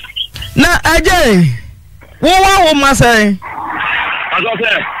clean. Na aje wo ma say aso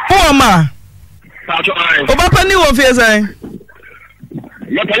say wo ma ta cho ai o ba pani wo fie say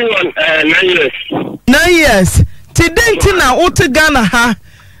me pani won 9 years 9 years ti denti na wo te Ghana ha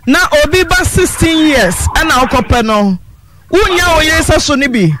na obi ba 16 years ana okope no unya o yesa so ni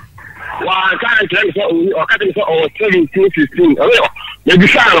bi wa kan tell so o ka tell so o 17 16 me bi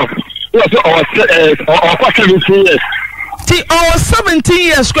sa no so o 17 years ti o 17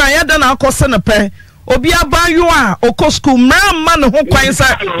 years kwa ya da na akose ne pe obi abayo a okọ school mma ne ho kwan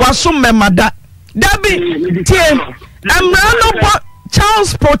sa waso mmemada dabi tie emra no bo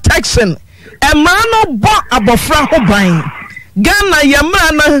child protection emra no bo abofra ho ban Ghana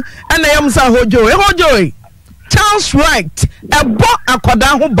yemra na ana yemsa hojo child's right ebo akoda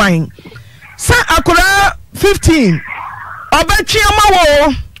ho ban sa akora 15 obachiama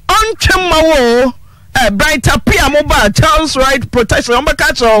wo onchema wo brighter pia mobile child's right protection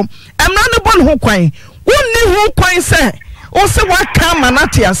ombaka cho emra no bon ho kwan wonni ho kwan se o se waka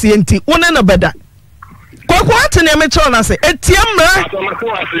manate ase enti woni no beda kwakwa atene me cho na se etiamra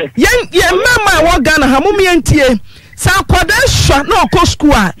yen mama wo Ghana ha mum yentie sa kwada hwa na okọ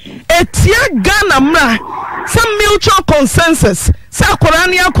school a etia Ghana mra some mutual consensus sa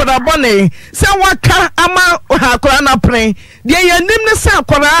korani akoda bone se waka ama ha korana pren de yanim ne sa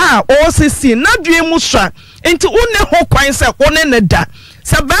kora a o sisi na dwe mu hwa enti wonne ho kwan se wonne ne da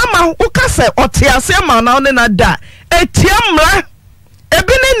se ba ma wo ka se otiase ma na wonne na da etia mra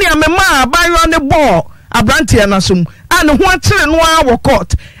ebi ne nia me ma abayo ne bo abrantie na sum an ho akire no a wo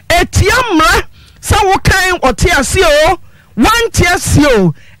court etia mra sa wo kan otiase o wantiase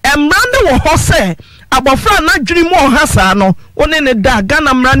o emra ne wo ho se abofra na dwiri mu ohasa no wonne ne da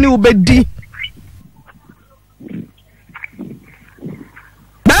Ghana mra ne obedi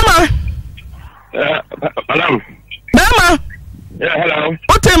Bama Alam Bama yeah hello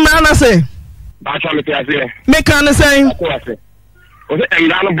what am I say acha me tia say me kan say o se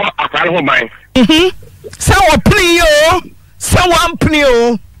emra no bo akware ho ban sa wo pni yo sa wan pni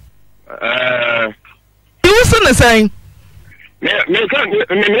o you say say me kan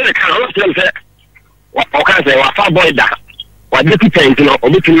o say o kan say wa fa boy da wa de paint no o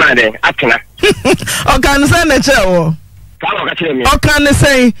bitu na de atena o kan say na che wo o kan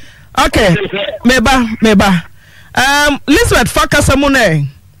say okay meba Elizabeth Fakasa mune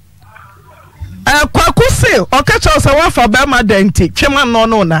kwakusi o ka cho say wa fa ba ma denti twema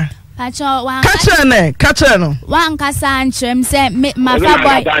no na Kache no wan kasa antrem se ma fa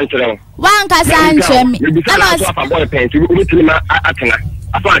boy wan kasa antrem ana so fa boy paint u bitu na atena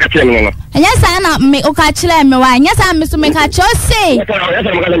afa ka kire me no anya sa na me o ka kire me wa anya sa me so me ka cho say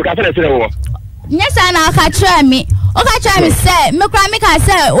nya sa na ka kire me o ka kire me say me kra me ka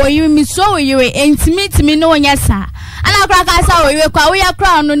say oyiri mi so oyiri intimi no nya sa ana kra ka sa oyiri kwa wo ya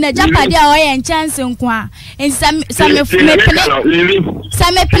kra no na japade a o ye chance nko a sa me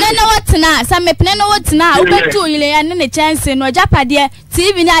pene no wotina o betu oyire ya ne chance no japade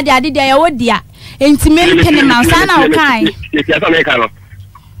TV ni ade ya wodia intimi pene ma sa na o kan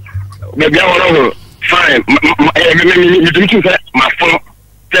me bia wono fine me do you say my phone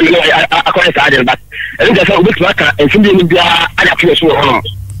tell me I call it adel but and just we to aka and somebody ni bia ada place so hono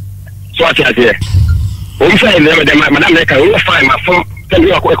so ati ati o mi say madam make we fine my phone tell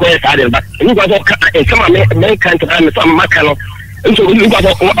me I call it adel but you go and some me can to some makano so you go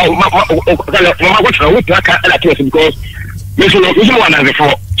mama go try we to aka ada place because me so no one as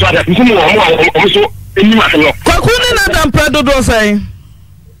before so that we mo so eni ma no kwa kuni na dam predo do say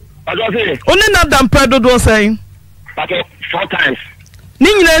Only not done predo do say. Okay, 4 times.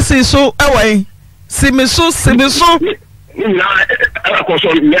 Nina say so away. Simiso. Nina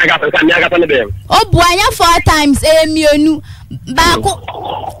koso me aga na dem. Oh buanya 4 times mionu. Baako.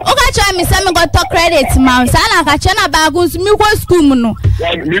 O ka try me say me go to credit ma. Sa na ka che na baako so me go school mu no.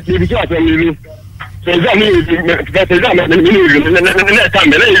 Me bi so ati me. So is that me.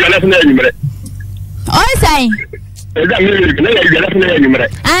 Oh say.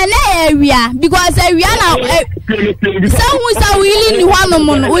 area because area now so who say we really one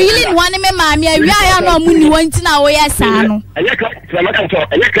we really one me mama area ya no mu ni wanti na wo yesa no anya ka so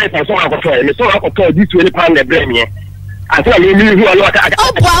akoto me so akoto this way pound the brain here asa me hu alo aka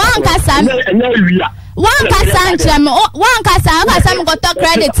wan kasa area wan kasa nchem wan kasa me goto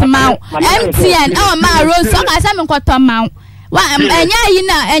credit ma MTN e ma rose so kasa me goto ma wa enya yi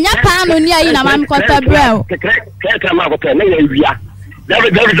na enya pano ni ayi na mam goto brel ma goto na area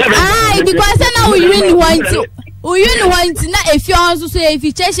because now we really want na if you also so if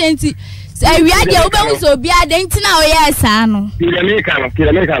you change enti we are there ube so bia de enti na o yesa no America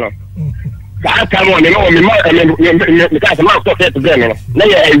ka mo me ka se ma to ke them na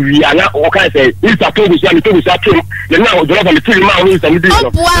ya area na o ka se isa to busa mi to busa tim na o do na mi tiri ma o isa mi di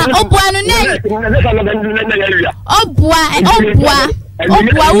obua no ne obua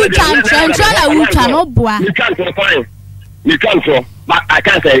we can try we can obua we can so but I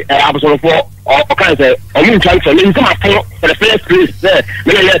can't say absolutely for or can't say or me trying to me my phone for the first place there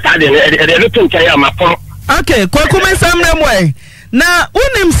me let that the little chair my phone okay kokuma samrem way na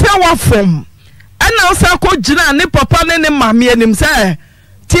unim se wa from ana usa ko gina ne papa ne mama anim say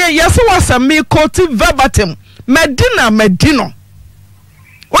tie yes wasam me quote verbatim medino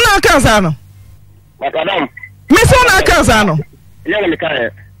una kansa no madam me so na kansa no ya me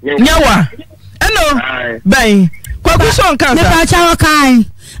kan nyawa eno ben kwakuso kansa me pa chawo kan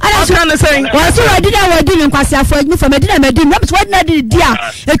ala so na say wa so wadi na wadi ni kwase afọ adwuma for medina no so wadi na di dia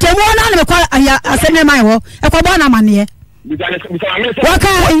etemu na me kwa asene man ho e kwa bo na mane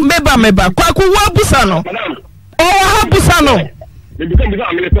waka meba kwaku wa busa no o ha busa no me bi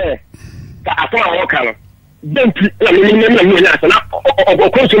kan me pe ka afọ wa kan denti na me nya sana o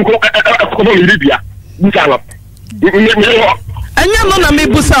ko so ko bo mi bia busa no anya no na me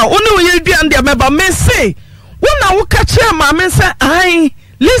busa o ne o ye bia ndia meba me say wona wo ka kire ma me say ai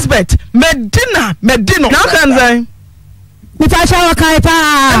Lisbeth Medino na kan zai mi ta shawo kai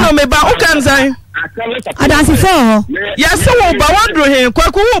pa no me ba o kan zai adansi fo yes wo ba wadro he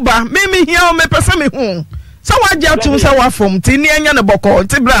kwaku wo ba me hia o me pese me hu so wa ja tu se wa from ti ni anya ne boko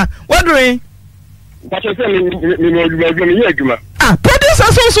ti bra wadro he ba che se me ye adwuma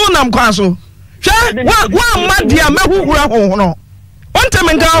producer so nam kwa so hwe wa madia mehuhura ho no onte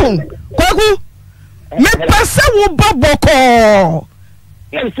me nga ho kwaku me pese wo ba boko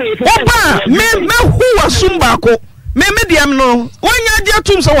oba me huwa sumbako me mediam no wanya dia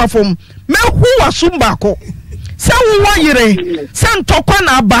tum so wafom me huwa sumbako se wo wayire se ntokwa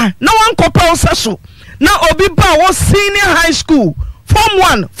na aba na wankopa osaso na obi ba wo senior high school form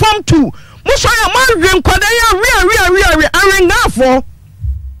 1 form 2 muso ya ma renkwada ya arengafo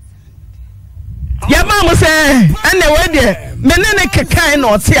ya ma mo se ene we de menene kekan na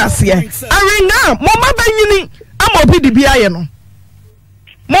oti ase arenga mo ma banyini ama obi di bia ye no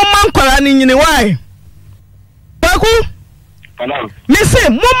momma nkwara ni nyini why baku me say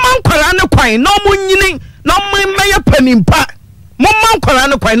momma nkwara ne kwan no mo nyini no mo meye panimpa momma nkwara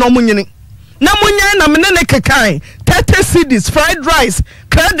ne kwan no mo nyini na munya na menene kekan 30 cedis fried rice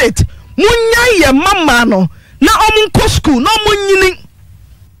credit munya ye mama no na omunko school no mo nyini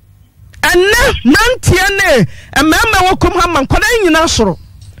enne nantie ne emema wokom ha man kwara nyina soro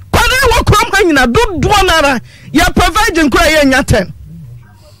kwara wokom ha nyina dodo nara ya provide nkwa ye nya 10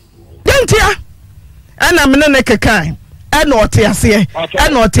 dentia ana menene kekan ana otiase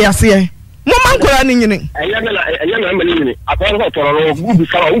mama nkora ni nyini aya na mani nyini akwa ko toro gubu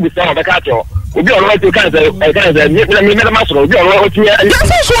sawa be ka to obi ono to kan se me masoro obi ono otiye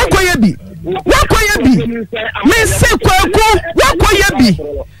yaso so akoye bi me se kwaku wakoye bi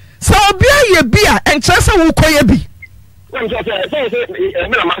so obi aye bi a enchese wo koye bi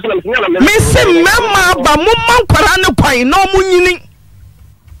me se mama ba mama nkora ne kwan no mu nyini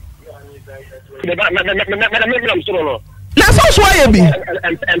na so so aye bi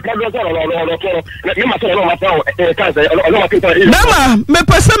mama me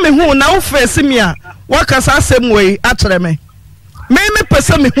pese me hu na wo fese me a wakasa asem we akyere me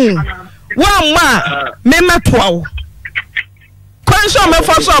pese me hu wa ma me metoa wo kwanso me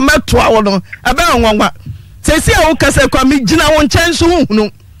fa so metoa wo no aba nwanwa sesi a wo kasa kwa me gina wo nchen so hu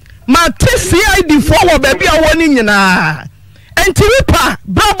no ma TCID fo wo ba bia wo ni nyina enti wipa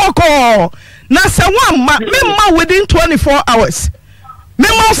braboko na se one ma me ma within 24 hours me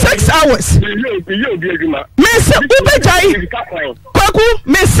ma 6 hours me se ubejai kwaku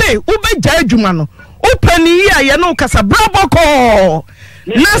me se ubejai adwuma no opani ya ye no kasa braboko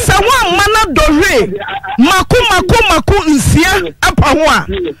na sa wa mana dohwe maku nsia apa ho a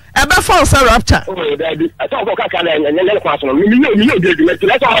ebe fa sa rapture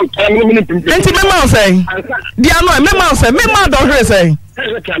enti me ma say dia no me ma dohwe say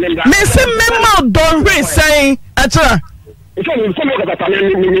me se me ma dohwe say atra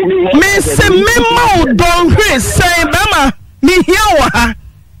me se me ma dohwe say bema mi hia wa ha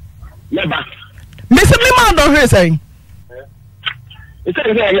me se me ma dohwe say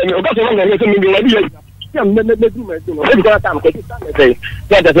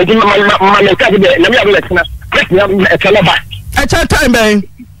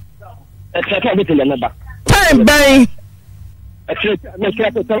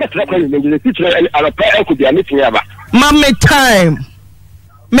Mama time.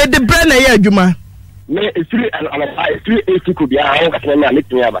 Me the brand here, Juma.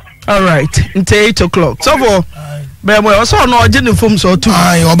 All right, until 8 o'clock. So for Bemo also no agent from so too.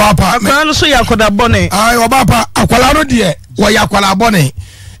 Aye, Obapa. I so yakoda bone. Aye, Obapa. Akwala no de. Wa yakwala bone.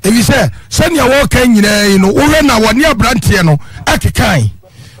 If you say send your work nyina no, we na woni abrantie no akekan.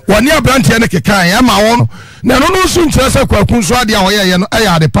 Woni abrantie no kekan. E ma won. Na no no so nkyere se kwakun so ade a wo ye no e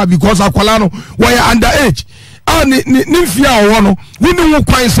ya de pa because akwala no we under age. Ah ni mfia wo no. Woni wo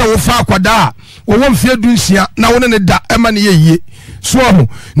kwan se wo fa akwada. Wo mfia dunsia na wo ne da e ma ne ye. So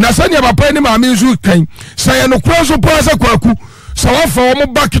na sanya papa ni maame nso kan say no kro so pa sa kwaku so wa fa wo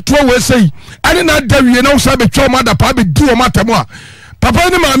back to we say ani na da wie na wo sa betwa ma da pa be di wo matamo a papa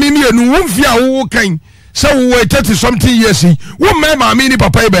ni maame mi enu wo mfia wo kan say wo 30 something years wo me maame ni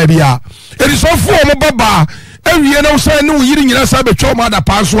papa ba bia eri so fu wo baba awie na wo say ne wo yiri nyina sa betwa ma da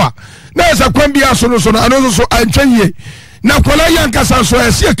pa so a na sa kwan bia so no ano so antwanye na kola yanka sa so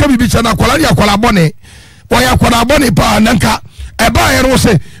esi e ka bibi cha na kola ya kola bone wo ya kola bone pa nanka eba yero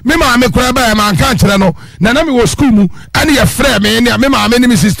se me ma me kura ba ma kan kire no na me wo school mu ani ye frɛ me ne me ma me ni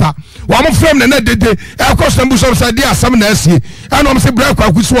me sister wa mo frɛ me na dede e ko so mbu so say dia asam na asie ana mo se bra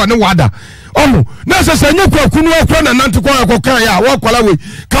kwa kusu wo ne wada omo na se se nye kwa kunu okro na nante kwa ko kan ya wo kwala we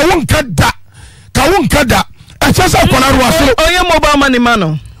ka won kada e che sa kwala ro aso oye mobile money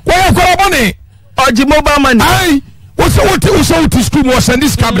mano wo ya kwala bone oji mobile money ai What school was send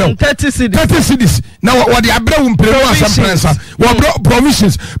this cabin 30 cities. Now what the abra prensa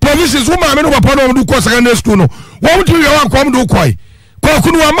provisions woman no papa no do course secondary school no. What do you want come do koi? Ko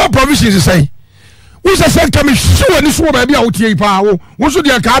kunu ama provisions say. Who say sector me sure ni so ba bia wotie pa wo. Wo so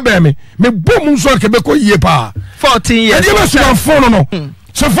dia ka ba me bom so ke be ko yie pa. 14 years. E dey so phone no.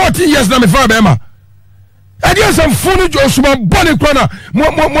 So 14 years na me fa ba ma. Adi some phone jo so bone krona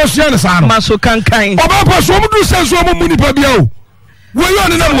mo sia ne sa no. Maso kankan. Oba pa so mo du sense o mo muni pa bia o. We yo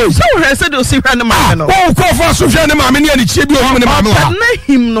ne na mo. So he said o si hwa ne ma no. O ko fa so hwa ne ma me ne ani chie bi o ne ma me wa. Na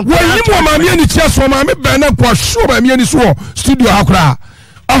him no. We ni mo ma me ani chie so ma me ba na kwa so ba me ani so studio akura.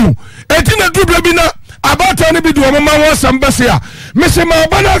 Oh, eti na du bla bi na abata ne bi du o ma wo sam bese a. Me se ma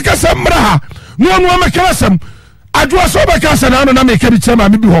ba na ka sam mra ha. No me ka sam. Adwa so ba ka sam na me ka bi che ma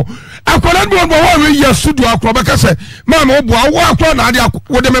me bi ho. Akola bi won bo wa we ya studio akro be ka se ma me obo awo akro na ade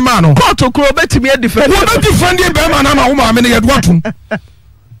wo de me ma no court kro betimi e defend wo defend e be ma na ma wo ma me ne yedo atum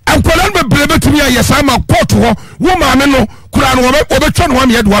akola be bre betimi ya yesa ma court ho wo ma me no kura no wo be twa no wa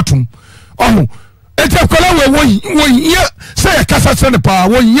me yedo atum oh eti akola we wo ya se ya kasa se ne pa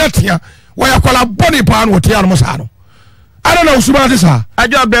wo ya tia wo ya akola boni pa no tia no mo sa no I don't know suba this ha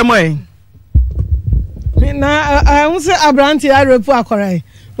ajo abremo na I say abranti arepu akorai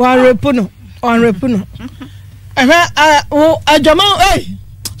on repuno. Ajama,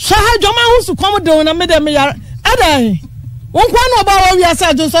 so how Jama who's to come down and made them yard. Adai, one quan about we are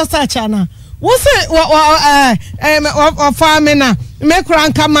such a chana. What's it? Or farming, make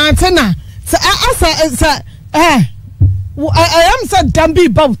ranka mountaina. So I am so damby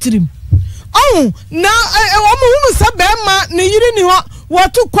about him. Oh, now I almost a bema, needing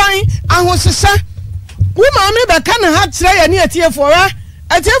what to cry, and was a sir. Woman, maybe can have tray near tear for her.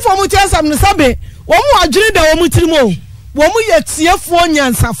 Ati for mu tia sam no sabe wo mu adwene da wo mu tirimo wo mu ye tiefo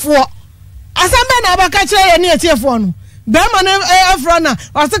nyansafo asambe na abaka kire ye ne tiefo no be ma na afro na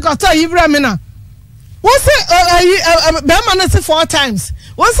o se koto yibra me na wo se be ma na se 4 times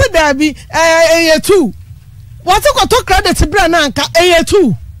wo se da bi ye 2 wo se koto credit bra na anka ye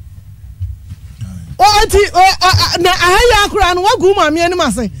 2 o ati na ahaya akura no wagu ma me ni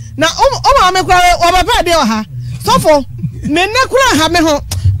mase na o ma me kura o baba de o ha sofo me ne kura ha me ho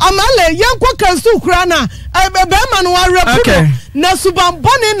amale yankwa kansu kura na be ma no arepu na suban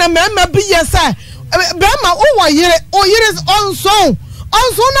bone na me bi yesa be ma o yere onso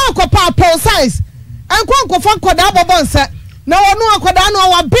na akopa pol size enkwa nkofa koda bobonse na onu akoda no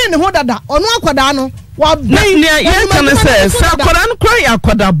wa bin ho dada onu akoda no You can say, Sakoran cry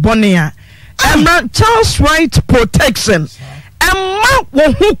akoda bonia. Emma Child's Right Protection. Emma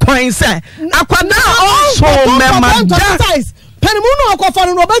who coin say, akoda also member. Penimuno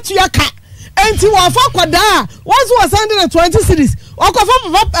okofano no betu yaka. Enti wa fa kwada. Once was sending the 20 cities. Okofo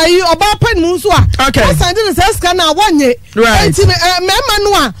oba penimu so a. Okay. Sending the sika na wanye. Enti mema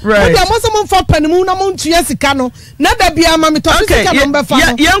no a. We dey most of fa penimu na mo ntua sika no. Na da bia ma me to sika no be fa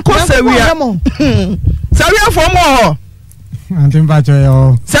no. Yenko sawia. Sawia for mo. Antim bacho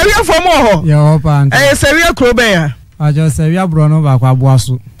yo. Sawia for mo. Yo pa. Sawia krobe ya. Ajo sawia bro no ba kwa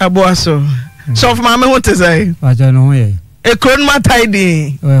aboaso. Aboaso. So for mama what to say? Ajo no ye. E kron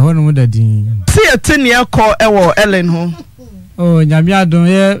mataidi. Ho no dadi. See a tin ye call ewo Ellen ho. Oh nyame adon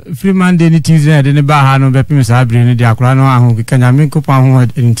ye free Monday ni Tuesday de ne ba ha no be pim sa abre ni de akora no aho ka nyame ko pa ho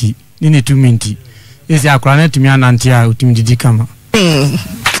enti ni 2 minti. Esi akora na tumi anante a utumi didi kama.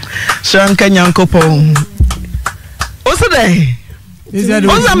 Shanka nyankopo. Osede.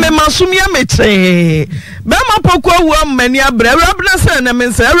 Oza me masumi ya metre. Be ma pokwa wu mani abre. Awra se na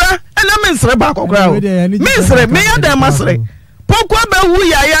mense awra na mensre ba kokra o. Mensre me ya da masre. Pokwa be wu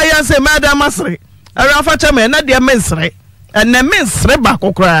ya se me da masre. Awra fa cha me na de mensre. Na mensre ba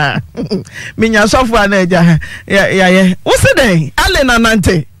kokra. Minya sofu anaja ya. Osede ale na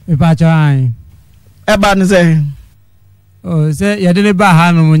nante. E ba cha an. E ba ne se. Oh, say yadele ba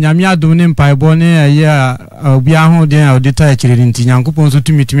ha no nyame adom ne mpaebo ne aye a obi aho den a odita akire nti nyankopon so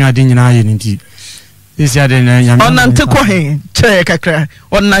tumi ade nyina aye nti esi ade na nyame onante ko he che kakra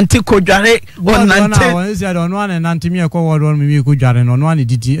onante ko dware onante esi ade ono an nante mi ekọ wodo mi ko dware no ono an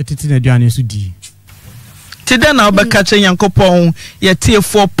didi etiti na aduane so di tide na obeka che nyankopon ye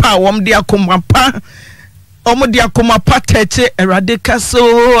tiefo pa wom de akoma pa omo dia koma pateche erade kaso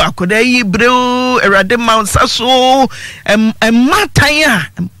akoda yi breu erade mansa so matanya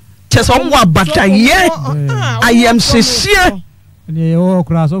cheso omo abataye ayem sehie ne o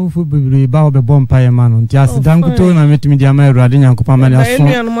kura so fufu bibiri ba obe bompa ye manu nti asidankuto na metimi dia ma erade nyankopa ma ne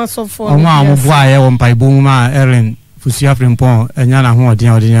aso omo ambo aye wo mpa ibo ma erin fusi afrimpon enya na ho ode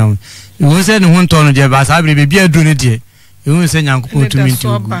nya wo se ne ho nto no de ba sa bire bibia duru ne de wo se nyankopa tumi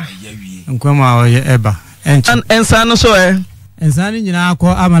ntu nkwama o ye eba ensano so ensano nyina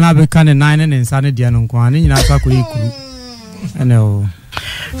akọ amana be kan 9 ne ensano dia no nko ani nyina akọ ikuru ene o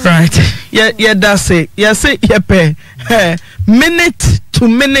right yeah that's it yes yepe minute to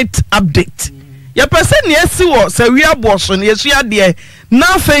minute update ya pese ne esi wo se wi aboso ne yesu ade na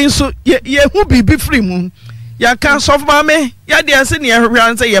afei so ye hu bibi free mu ya kan sof mame ya de ase ne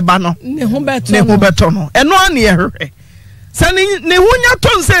hwehwan se ye ba no ne hu beto no eno an ye hwehwe se ne hu nya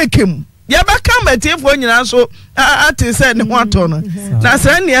ton se ekem ya ba kan betifo nyina so ati se ne ho ato no na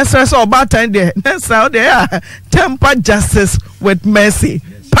se ne esre se oba tan de na sa de temper justice with mercy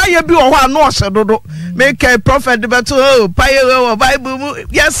paye bi wo ho anu ose dodo make a prophet beto paye wo bible mu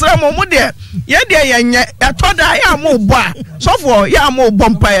yesre mo de ye de ye nye atoda ya mo bo a so for ya mo bo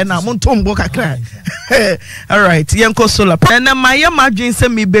paye na mo ntombo kakra all right yenko solar na maye madwin se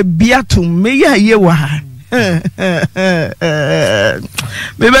mi be biatum me ye wa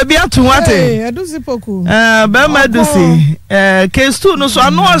baby atu wate adusi poku be madusi case 2 no so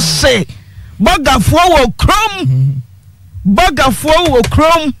anu se bogafo wo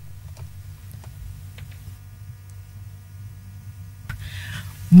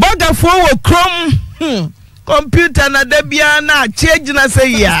krom computer na debia na change na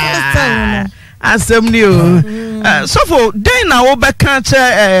say ya asem ni o so for den na wo be kan che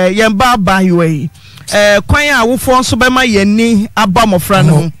yemba ba yi kwan a wofo so be ma yani aba mofra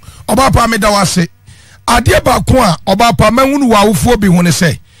no oba pa me da wase ade ba ko a oba pa manhunu wa wofo bi hu ne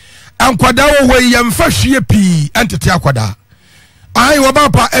se ankwada wo ho yemfa hwie pi entete akwada ai oba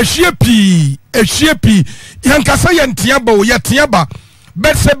pa ehwie pi yankasa yentia ba wo yetia ba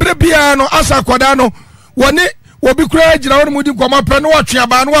bet sebre bia no asa akwada no woni obi kura gira won mudi kwama pe no watwe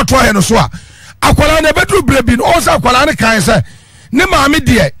aba no wato he no so a akwala na bedru brebi no osa akwala ne kan se ne maame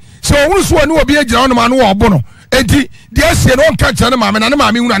de so wonu so ne obi agira won ma no wo bo no enti de sie no nka kire ne maame na ne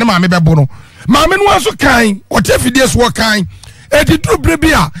maame hu na ne maame bebo no maame no aso kan o te fidie so kan enti dru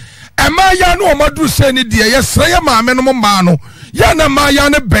brebi a ema ya no o madru se ne de yesre ye maame no ma no ya na ma ya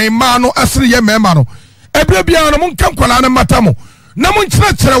ne ben ma no asre ye mema no ebre bia no mon kan kwala ne mata mo na mon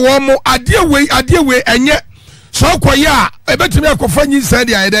kire wo mo ade we enye so koya ebetimi akofa nyi se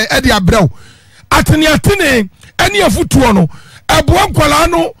de ayede e de abrew atene eni afutuo no eboa kwala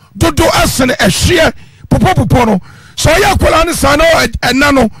no dodo asene ehye popo no so ya kwala no sa no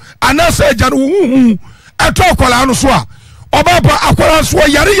ena no anase agya no hu eto kwala no so a obaba akwala so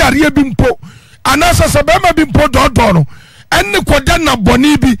yare bi mpo anase se be ma bi mpo dodo no enne koda na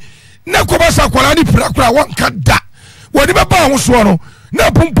boni bi na kobasa kwala ni prakura wanka da wodi beba ho so no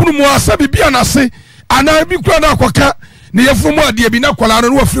na pumpunu mu asa bibia na se ana bi kura na akwaka ne yefumu ade bi na kwala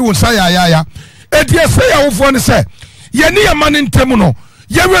no wafiri wo sa ya edi ese ya wofo ne se ye ne ya mane ntem no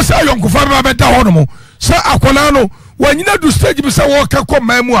ye wese ayonkofa ba beda ho no mo sa akwala no wanyina du stage bi se wo ka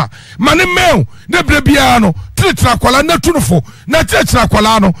koma mu a mane mew na brebia no tritra akwala na tunufo na tritra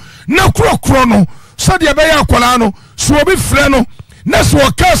akwala no na krokro no so de be ya akwala no so obi frɛ no na so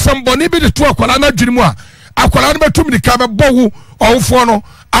ka samboni bi de to akwala na dwiri mu a akwala no betum de ka be bowu owfo no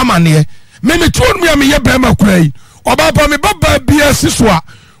amane me tuon mu ya me ye be ma kurai oba pa me baba bia siso a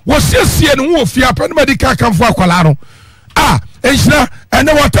wo siesie no wo fia pa no medika kanfo akwala no enhira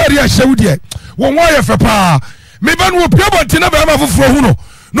ene watari a hyewde wo wo ye fe pa me ba no pia bonti na be ma foforo hu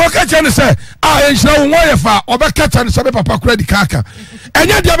no ka che ne se enhira wo wo ye fa obeka cha ne se be papa kura di kaka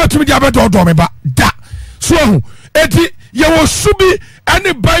enye dia betum dia be do me ba da so hu eti ye wo subi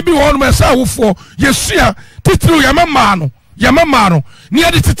ene bible won me sa wofo yesua titiri ya mama no ni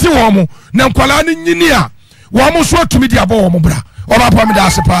ade titi wo mo na nkwala no nyini a wo mo so atumi dia bo wo mo bra oba pa me da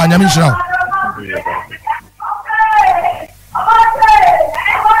ase pa nyame hira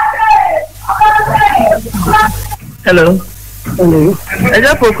Hello.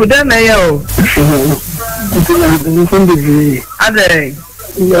 Eja poku de na ye o. Ade.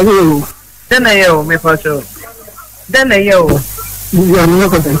 De na ye o me fa so. De na ye o. Ya no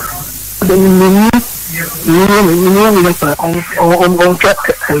ko de. De ni on track.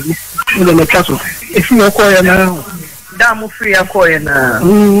 Ile me chaso. If you ko ya na. Da mu free akoye na.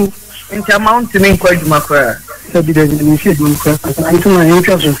 Nti amount me ko adwuma kwa. Sabi de ni fi adwuma kwa. Antu na yin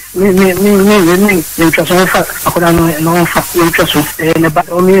chaso. Me chaso fa akoda no fa yin chaso. Ne ba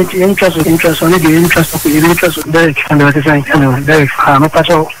o mi yin chaso ne de yin chaso ko yin chaso de and what is saying de no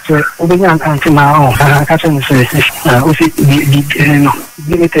paso o be yan anti ma o ka se ni se o si no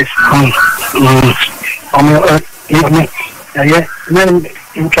limites o me ya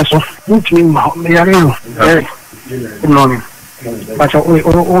yin chaso ni ma me ya no no paso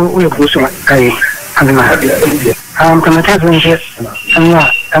o buso kai ana kana ta san se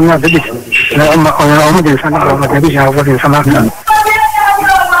ana de na o de sana o de ya o de sana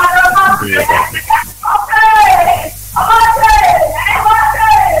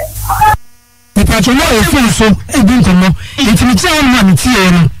Pacho no e fun so e bi nkomo intimi tia won ma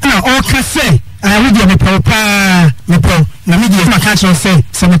mitie no na o ka se we dey me papa na me dey maka cho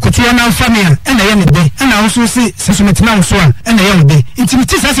se me kutu na famia e na ye me de e na so se so metina wo so a e na ye me de intimi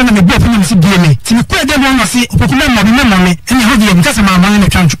ti sa se na me bo pam se die me ti me kwa de no se opokuma ma me e na ho dey me ka se ma ma na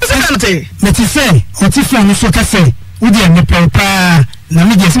twancho me ti se o ti fun no so ka se we dey me papa na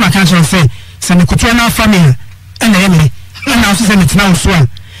me dey maka cho se me kutu na famia e na ye me e na so se metina wo so a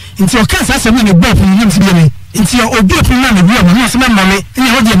nti o kan sasa me bo pun nyam sibe me nti o bi pun na me bo no so me mame ene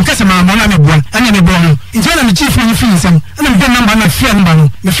ho de me kasa ma na me bo ana me bo no nti na me chief ni fin sam ana me number na free number no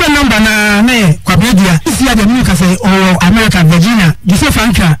me free number na ne kwabedia isi ya de me kasa o America Virginia Joseph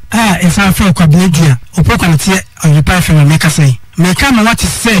Anka esa fa kwabedia o program tie Oyerepa FM me kasa me ka ma what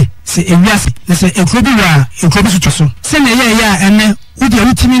say se ewiase na se ekrobi wa ekrobi so se na ya ene wo de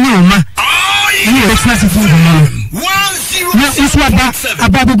wutimi ni o ma ene e fina se fu no na iswa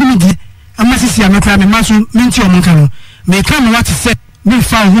aba begumidi amasisi amekra me maso menti omunka no me ka me what say me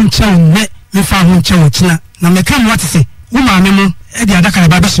fa ho nchew ne me fa ho nchew kina na me ka me what say wo ma me mo e di adaka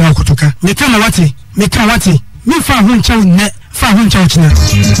ba be so akotoka me ka me what me fa ho nchew ne fa ho nchew kina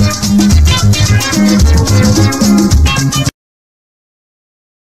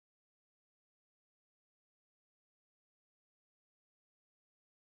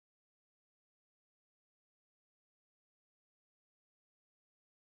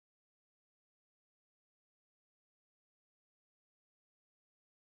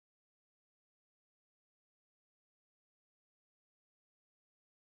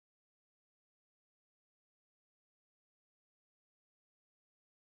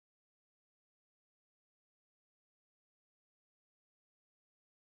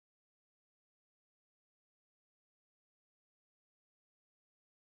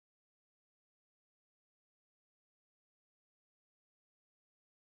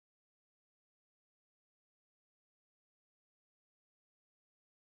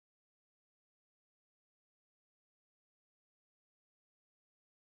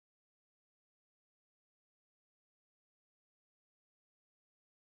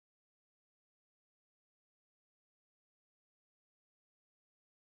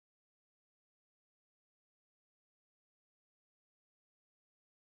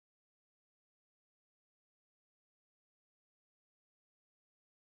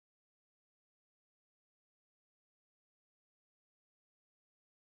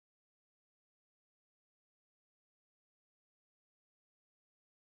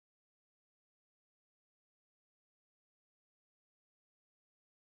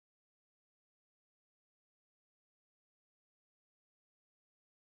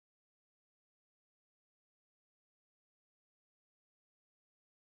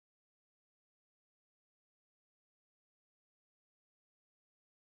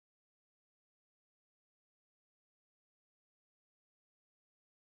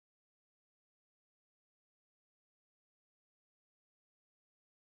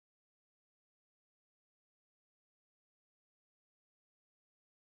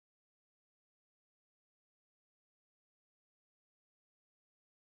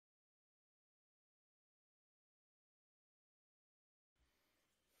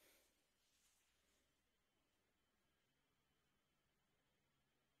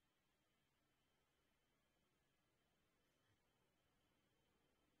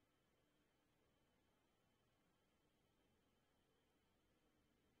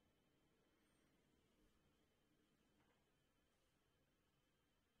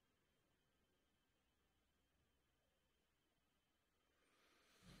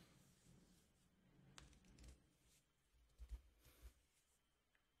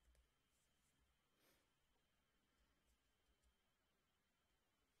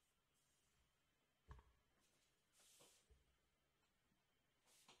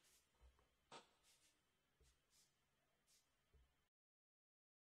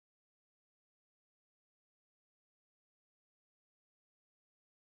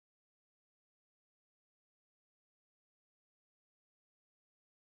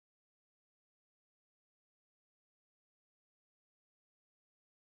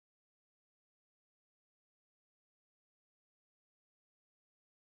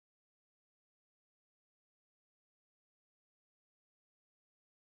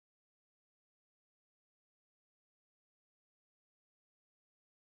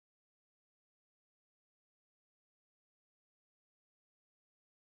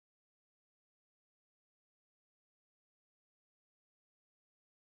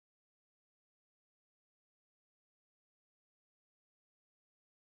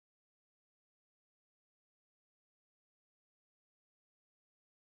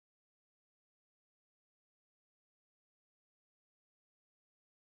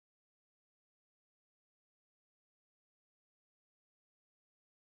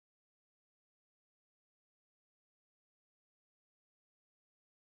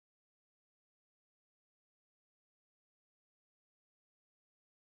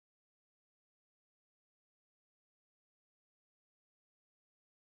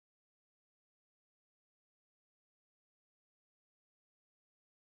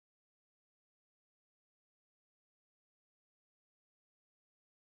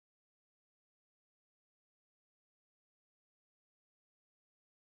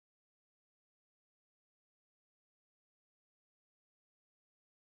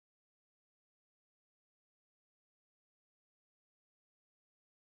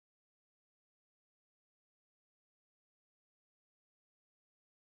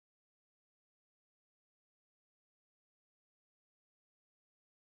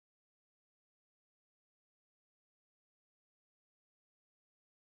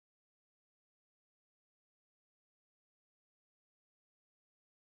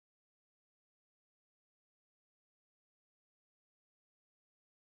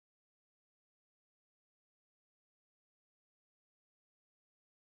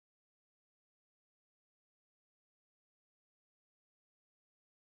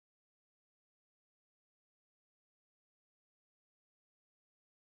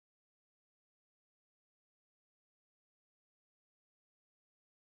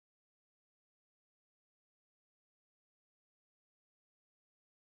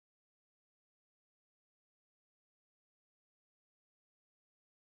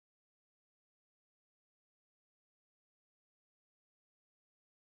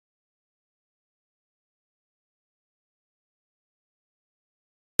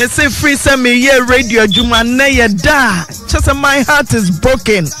say free some year radio juma na ye da. Just my heart is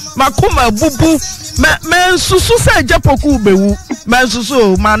broken. Makuma bubu. Men susu say japoku bewu. Men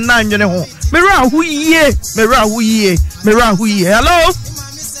susu man na nyene ho. Mera hu ye. Hello.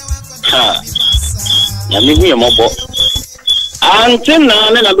 Ha. Ya mi hu mo bo.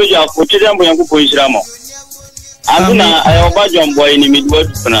 Antina na be ja ko tidambo yanku ko isiramo. Antina ayoba jomboy ni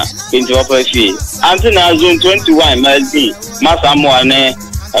midword na into apa fi. Antina zone 21 maldi. Masamo ane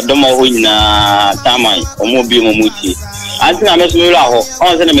adomo ho nyina tamai omo bi mo muti. Antina mesumira ho.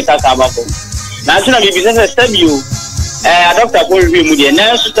 On se na metata abafo. Na antina bi business stabio. Doctor Paul bi mu de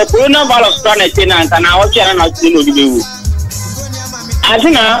na so the coronavirus planet na antana o kira na tino bi bewu.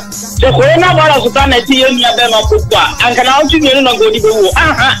 Antina the coronavirus planet ye ni abe ma kokwa. Ankana o tino no go di bewu.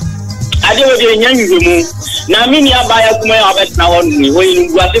 Aha. Ade wo de nyanyu mu. Na mini abaya kuma ya abet na won ni wo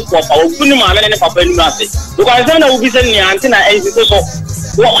yin guase ko pa ogunu ma me ne papa ni ase because say na wo bi se ni antina enzi so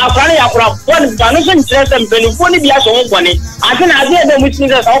wo afare ya kura won ba no so nkyere se mpeni fo ni bia so wo bone antina ade e be mu tin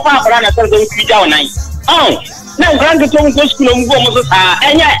se so fa afare na se do twija onan na grand to go school mu go mo so sa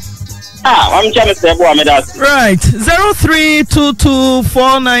enye I'm trying to say boy me that right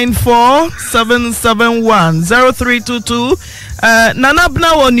 0322494771 0322 Nana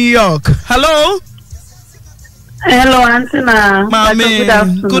Bna New York. Hello. Hello, Antina. Mami,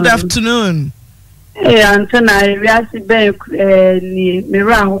 good afternoon. Hey, Antina, we are seeing ni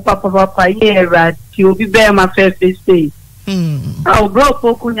Mira papa yera ti obi be ma first day. I'll bro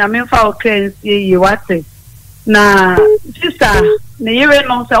poku nyame fa o cleanse ye wate. Na sister, ne yere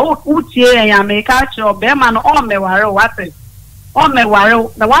no say o tie ya me ka cho be ma no o meware wate. O meware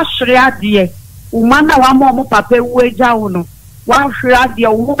na wa hwere ade. Uma na wa mo papa wu eja wo no. Wa hwere ade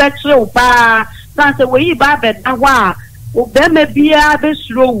wo be kire wo pa. Sanse we ba beda wa o be me bia be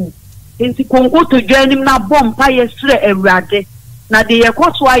suro enti konko to dwanim na bom pa ye sire awurade na de ye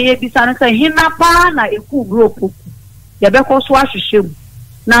koso aye bi san se hina pa na eku group ye be koso ahwehwem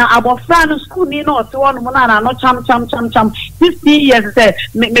na abofra no school ni no to won mo na no cham 15 years say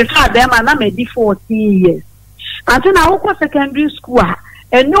me fa dem na me di 14 years until na wo secondary school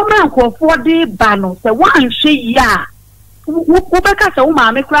enyo man ko for de ba no se wan hwe ya wo beka se wo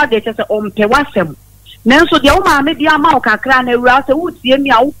ma me kra de che se ompe wasem nenso de wo ma me dia ma o kakra na ewura se wo tie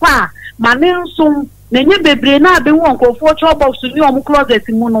mi a wo pa ma nenso na nye bebre na be won ko for cho box ni o mu closet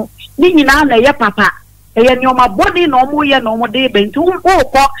mu no ni nyina na ye papa eye ni o ma body na o mu ye na o mu de be nti wo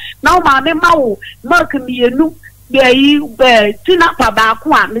ko na wo ma me ma wo mark mienu be tina pa ba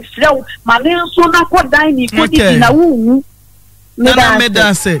ko a me srew ma nenso na ko dan ni ko di na wo na me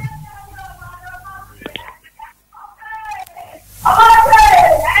da se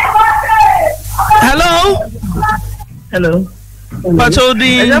Hello. Hello.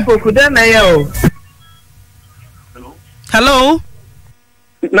 Patodi. Hello.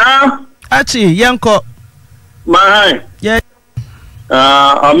 Na. Achi, yanko. Mahai. Yeah.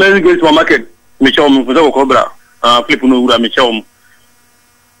 American supermarket. Michel mfuza cobra. Flip no ura Michel.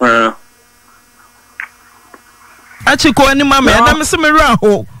 Achi ko ani mama, na me se me ra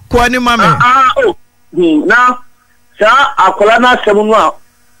ho. Ko ani mama. Na. Sa akola na semu no a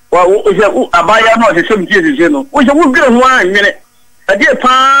wo abaya no se semu tie no wo se wo gire ho anwene ade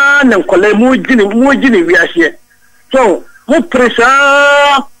pa na nkola mu gini wiase so wo presa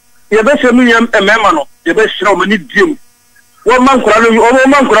ye be semu yam emema no ye be sira o mani diem wo mankola no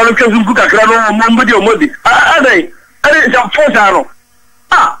kwezu kakra no mo mbodi o modi adai jam forza no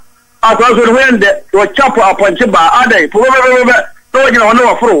akwa so no hende wo chapo aponche ba adai po to gina hono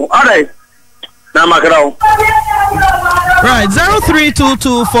wa furo adai na makrao right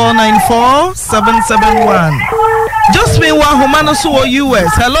 0322494771 just me wa humano so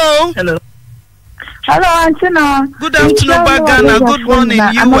US hello Antina good afternoon Bagana good morning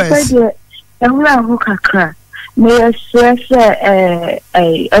US ehura ho kakra me stress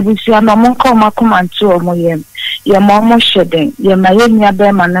abusia no mon ko makomanto omo yem ye mo sheden ye ma ye nia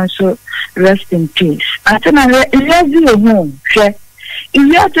be mananso rest in peace Antina lezi ehu hwe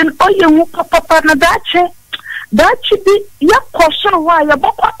iyatin oye hu papa na dache bi ya koso wa ya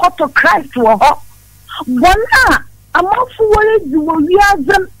bokwa koto Christ wo ho bona amafu wole diwo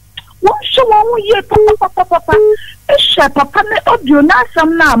wiazem wo so wo ye papa esha papa ne audio na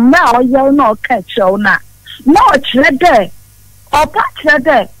sam na ma oye na oka chew na kire de opa kire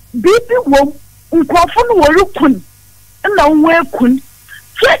de bibi wo nkofo no worukun na wo ekun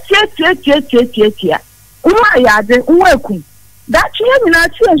tie uma ya de wo ekun dachi ye nyina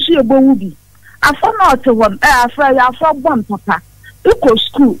chi enshi ebowu bi afọ not one afra ya afọ bon papa iko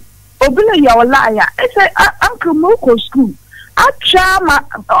school obile ya olaya e say uncle mo ko school acha ma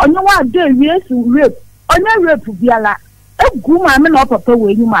onye wa dey rape onye rape biala egu maame na papa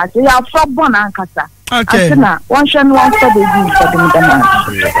we ni ma ya fa bon ankasa okay na one share no one for the good for them demand.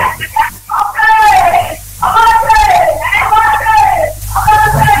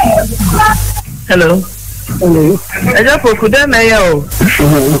 Hello. Eja poku de na ya o.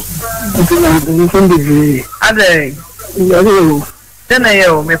 Ade. De na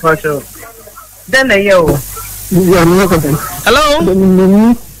ya o me for sure. De na ya o. Hello.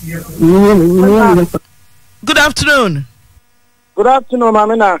 Good afternoon. Good afternoon,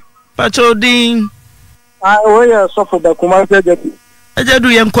 Mamina. Pachodin. I so for the command.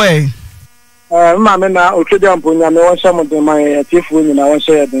 Ejedu yenkwe. Mamina, Okediampo, Yame, one some of them, my chief women, I want to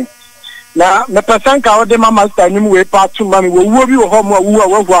share them. Now, the person can order my master, you way part to mommy, will you home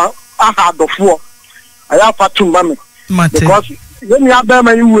who are I had the four. I have part to mommy. Because when you have them,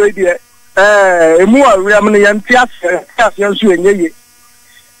 you wait there. More remedy and tears, you and ye.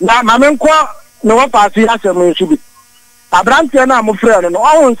 Now, Mamma, no one party has a man to be. A branch and I'm a friend, and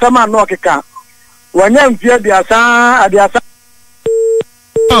all summer no car. When you fear the Asa, the Asa.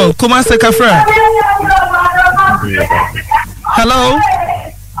 Oh, Kumasa Kafra. Hello.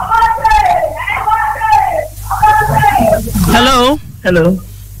 Hello. Hello.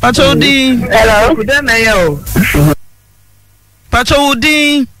 Pachodin. Hello. Good day,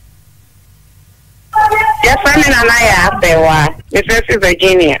 Pachodin. Yes, I'm in Anaya, Bewa, Mississippi,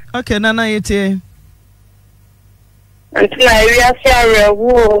 Virginia. Okay, Nana, it's until I realize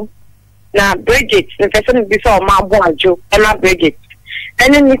who now Bridget, the person before my boy Joe, Emma Bridget.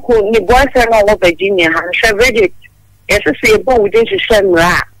 And then the boyfriend of Virginia, I'm sure Bridget. Yes, I see a boy with this same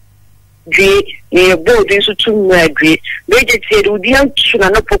rat. Great, a boy this to great. Bridget said, would you not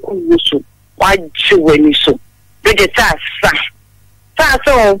poku so? Why you when you so? Bridget says,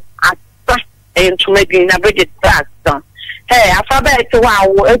 so and to make in a Bridget tax. Hey, I found out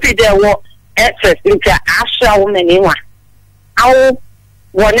wow, every day walk access into Asha woman in one. I'll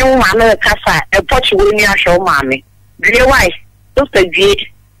one young mamma casa, a potch will near show mammy. Dear wife, just a gate.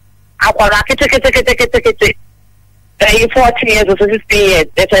 I will rock it. 14 years or 15 years.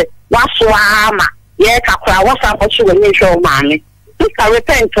 That's a waswama. Yes, I was up what you will show mammy. Look, I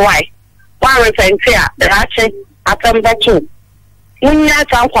repent twice. One repent here, the action, I come back to. When you are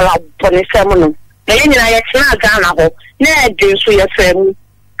upon a sermon, the Indian I can't Ghana, near James for your family.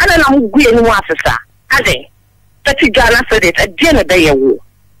 I don't know who you want to say. Are they? That you Ghana said it at dinner day.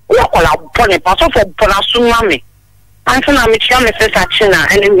 What all upon a part of Bonasumami. I'm from Amicham, Mrs. Achina,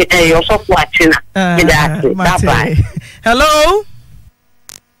 and then also watching. Hello?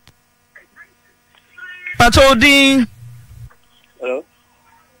 Pachodin. Hello?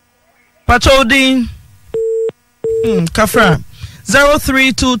 Pachodin. Kafra.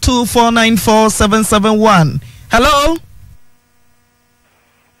 0322494771. Hello?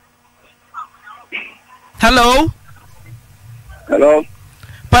 Hello? Hello?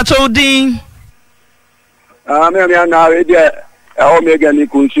 Pachodin. I'm now Omega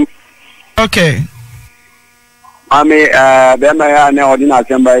Nikunsu. Okay. I may Bema now ordinary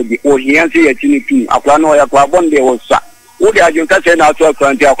somebody or he answered a tinny too. A plan or a one day was sat. Would I just say now to a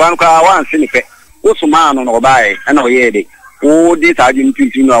country? I can't call one cynic. What's a man on or buy and no yea. Oh, this I didn't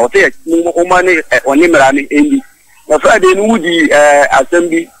teach you now. Say, money on Nimrani, Indy. The Friday Woody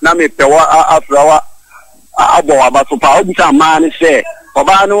assembly, Name Pewa after our about to power some man say.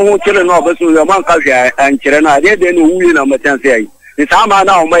 Obano who children of us with a man culture and children are dead and who in a merchant say. It's how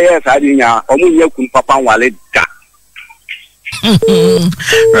now my yes, I didn't know, or you papa while it.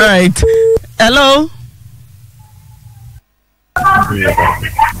 Right. Hello?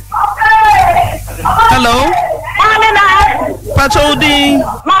 Hello? Pachodin.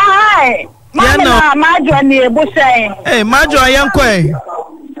 My, Majo near Bushane. Hey, Majo, I am quay.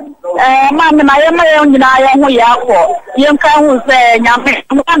 Mamma, I am my own Yako. You can say, Yaman,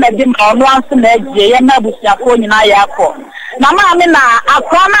 I didn't know once in the day, and Nabushako in Ayako. Mamma, I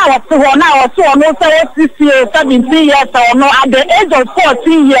come out to 1 hour, so no 6 years, 17 years, or no, at the age of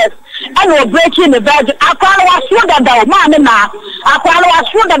 14 years. And we're breaking the bed. I can't wash you that, Mamma. I can't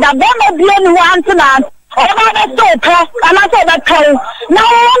wash you that, there may be anyone tonight. I'm not so tough, and I said that now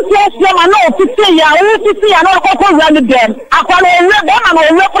one place, you know, to see ya, to see, I know how to run again. I call it them and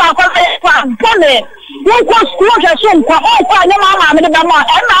I look for a bonnet. You can screw your son for all for your mamma and the mamma,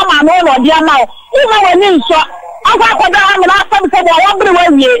 and mamma, no, dear now. Even when you saw, I got the down and I said, I want to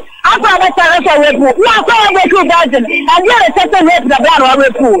win you. I got a terrible with not so I go to Belgium, and you're a second rate the blood or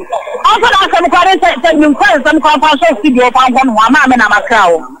report. I thought I some parents said you call some compassion studio from one mamma and a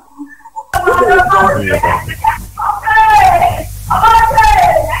cow.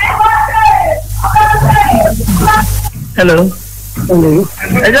 Hello.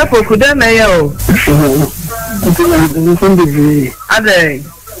 I just put them mayo. Ade.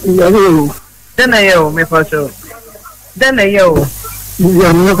 Then I yo, me pastor. Then I yo.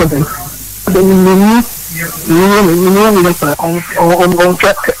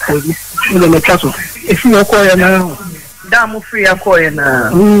 If you acquire now, damn free acquire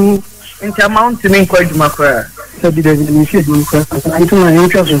now. Into amount to make quite my prayer. So did I do my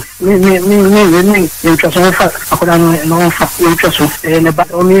interest? Me, interest on fact. I could have no fact interest in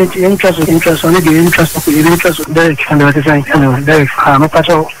about only interest on the interest of the interest of Derek and the design. Derek, I'm a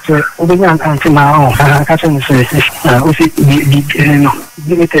pastor to open until now. I can't say,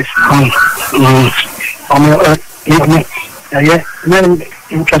 limited on yeah, then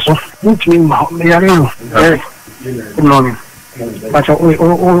interest of me, Derek. Good morning. But we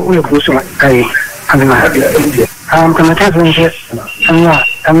are close to I'm going to tell you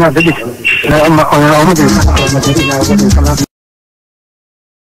I'm not the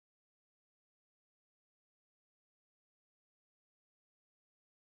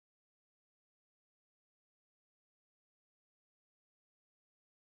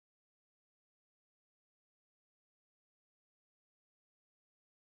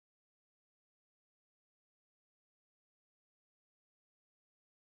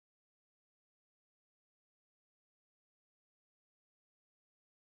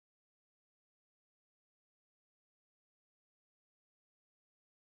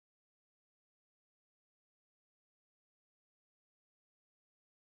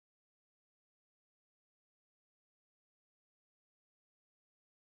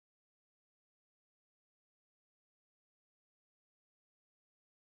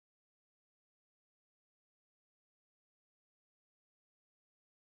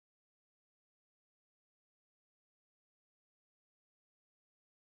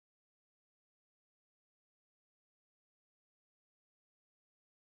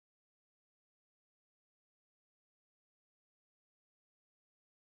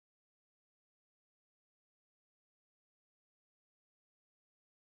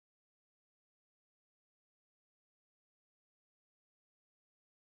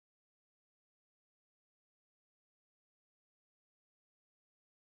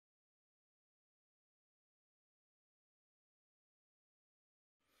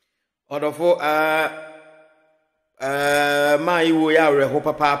Odofo ma iwo ya reho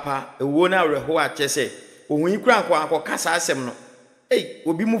papa ewo na reho a chese ohun ikura nko kasa asem no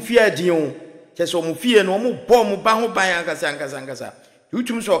obi mu fie adin o chese o mu fie no mu bo mu ba ho ban ankasa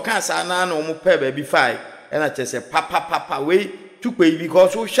utum so kasa na na o mu pe ba bi fai na chese papa we tukwe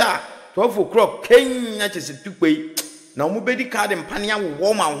because o sha 12 o'clock kenya chese tukwe na o mu bedi card mpania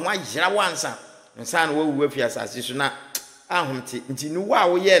wo ma ho ayira wansa nsa na wo fi asase so na ahomti nti nu wa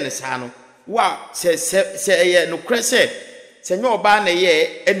wo ye ne sa no wa se ye no krese se nyo ba na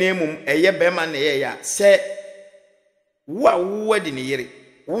ye enemum eye bema na ye ya se wa wo di ne yire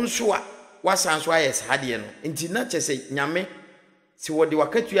wonso a wasanso aye sade no nti na chese nyame se wo di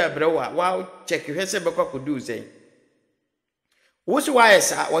wakatu ya brewa wa check hwese bekwa kodu zen wo so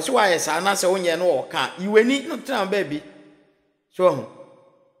wa ye sa na se wonye no wo ka iweni no tran ba bi so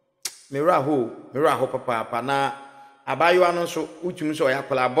mira ho papa na abayo anu so utum so ya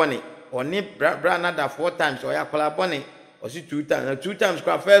kola bone oni bra na da 4 times o ya kola bone o si 2 times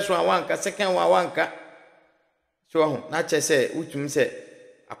kwa first one wanka second one wanka so na chese utum se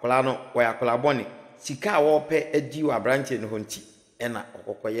akola no o ya kola bone sika wo pe adi wa branch no honti ena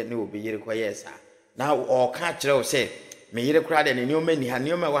okokoye ne obeyire koye sa na o ka kire o se me yire kura de ne omani ha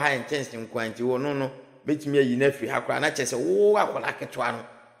ne wa ha intense nkwanti wo no betimi ayi na fi ha kura na chese wo akola ketwa no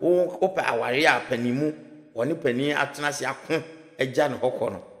wo opa aware a panimu woni pani atena se akon agya no hokọ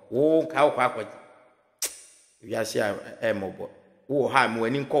no wo ka wo akọ wiase mobo wo ha me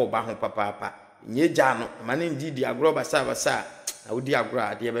wani nko ba ho papa nye gya no ma ne ndidi agro basa na wodi agro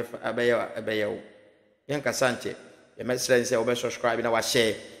ade ebeye wo yenka sanche ye mesrense wo be subscribe na wa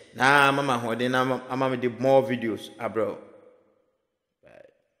share na mama ho de na mama me de more videos abro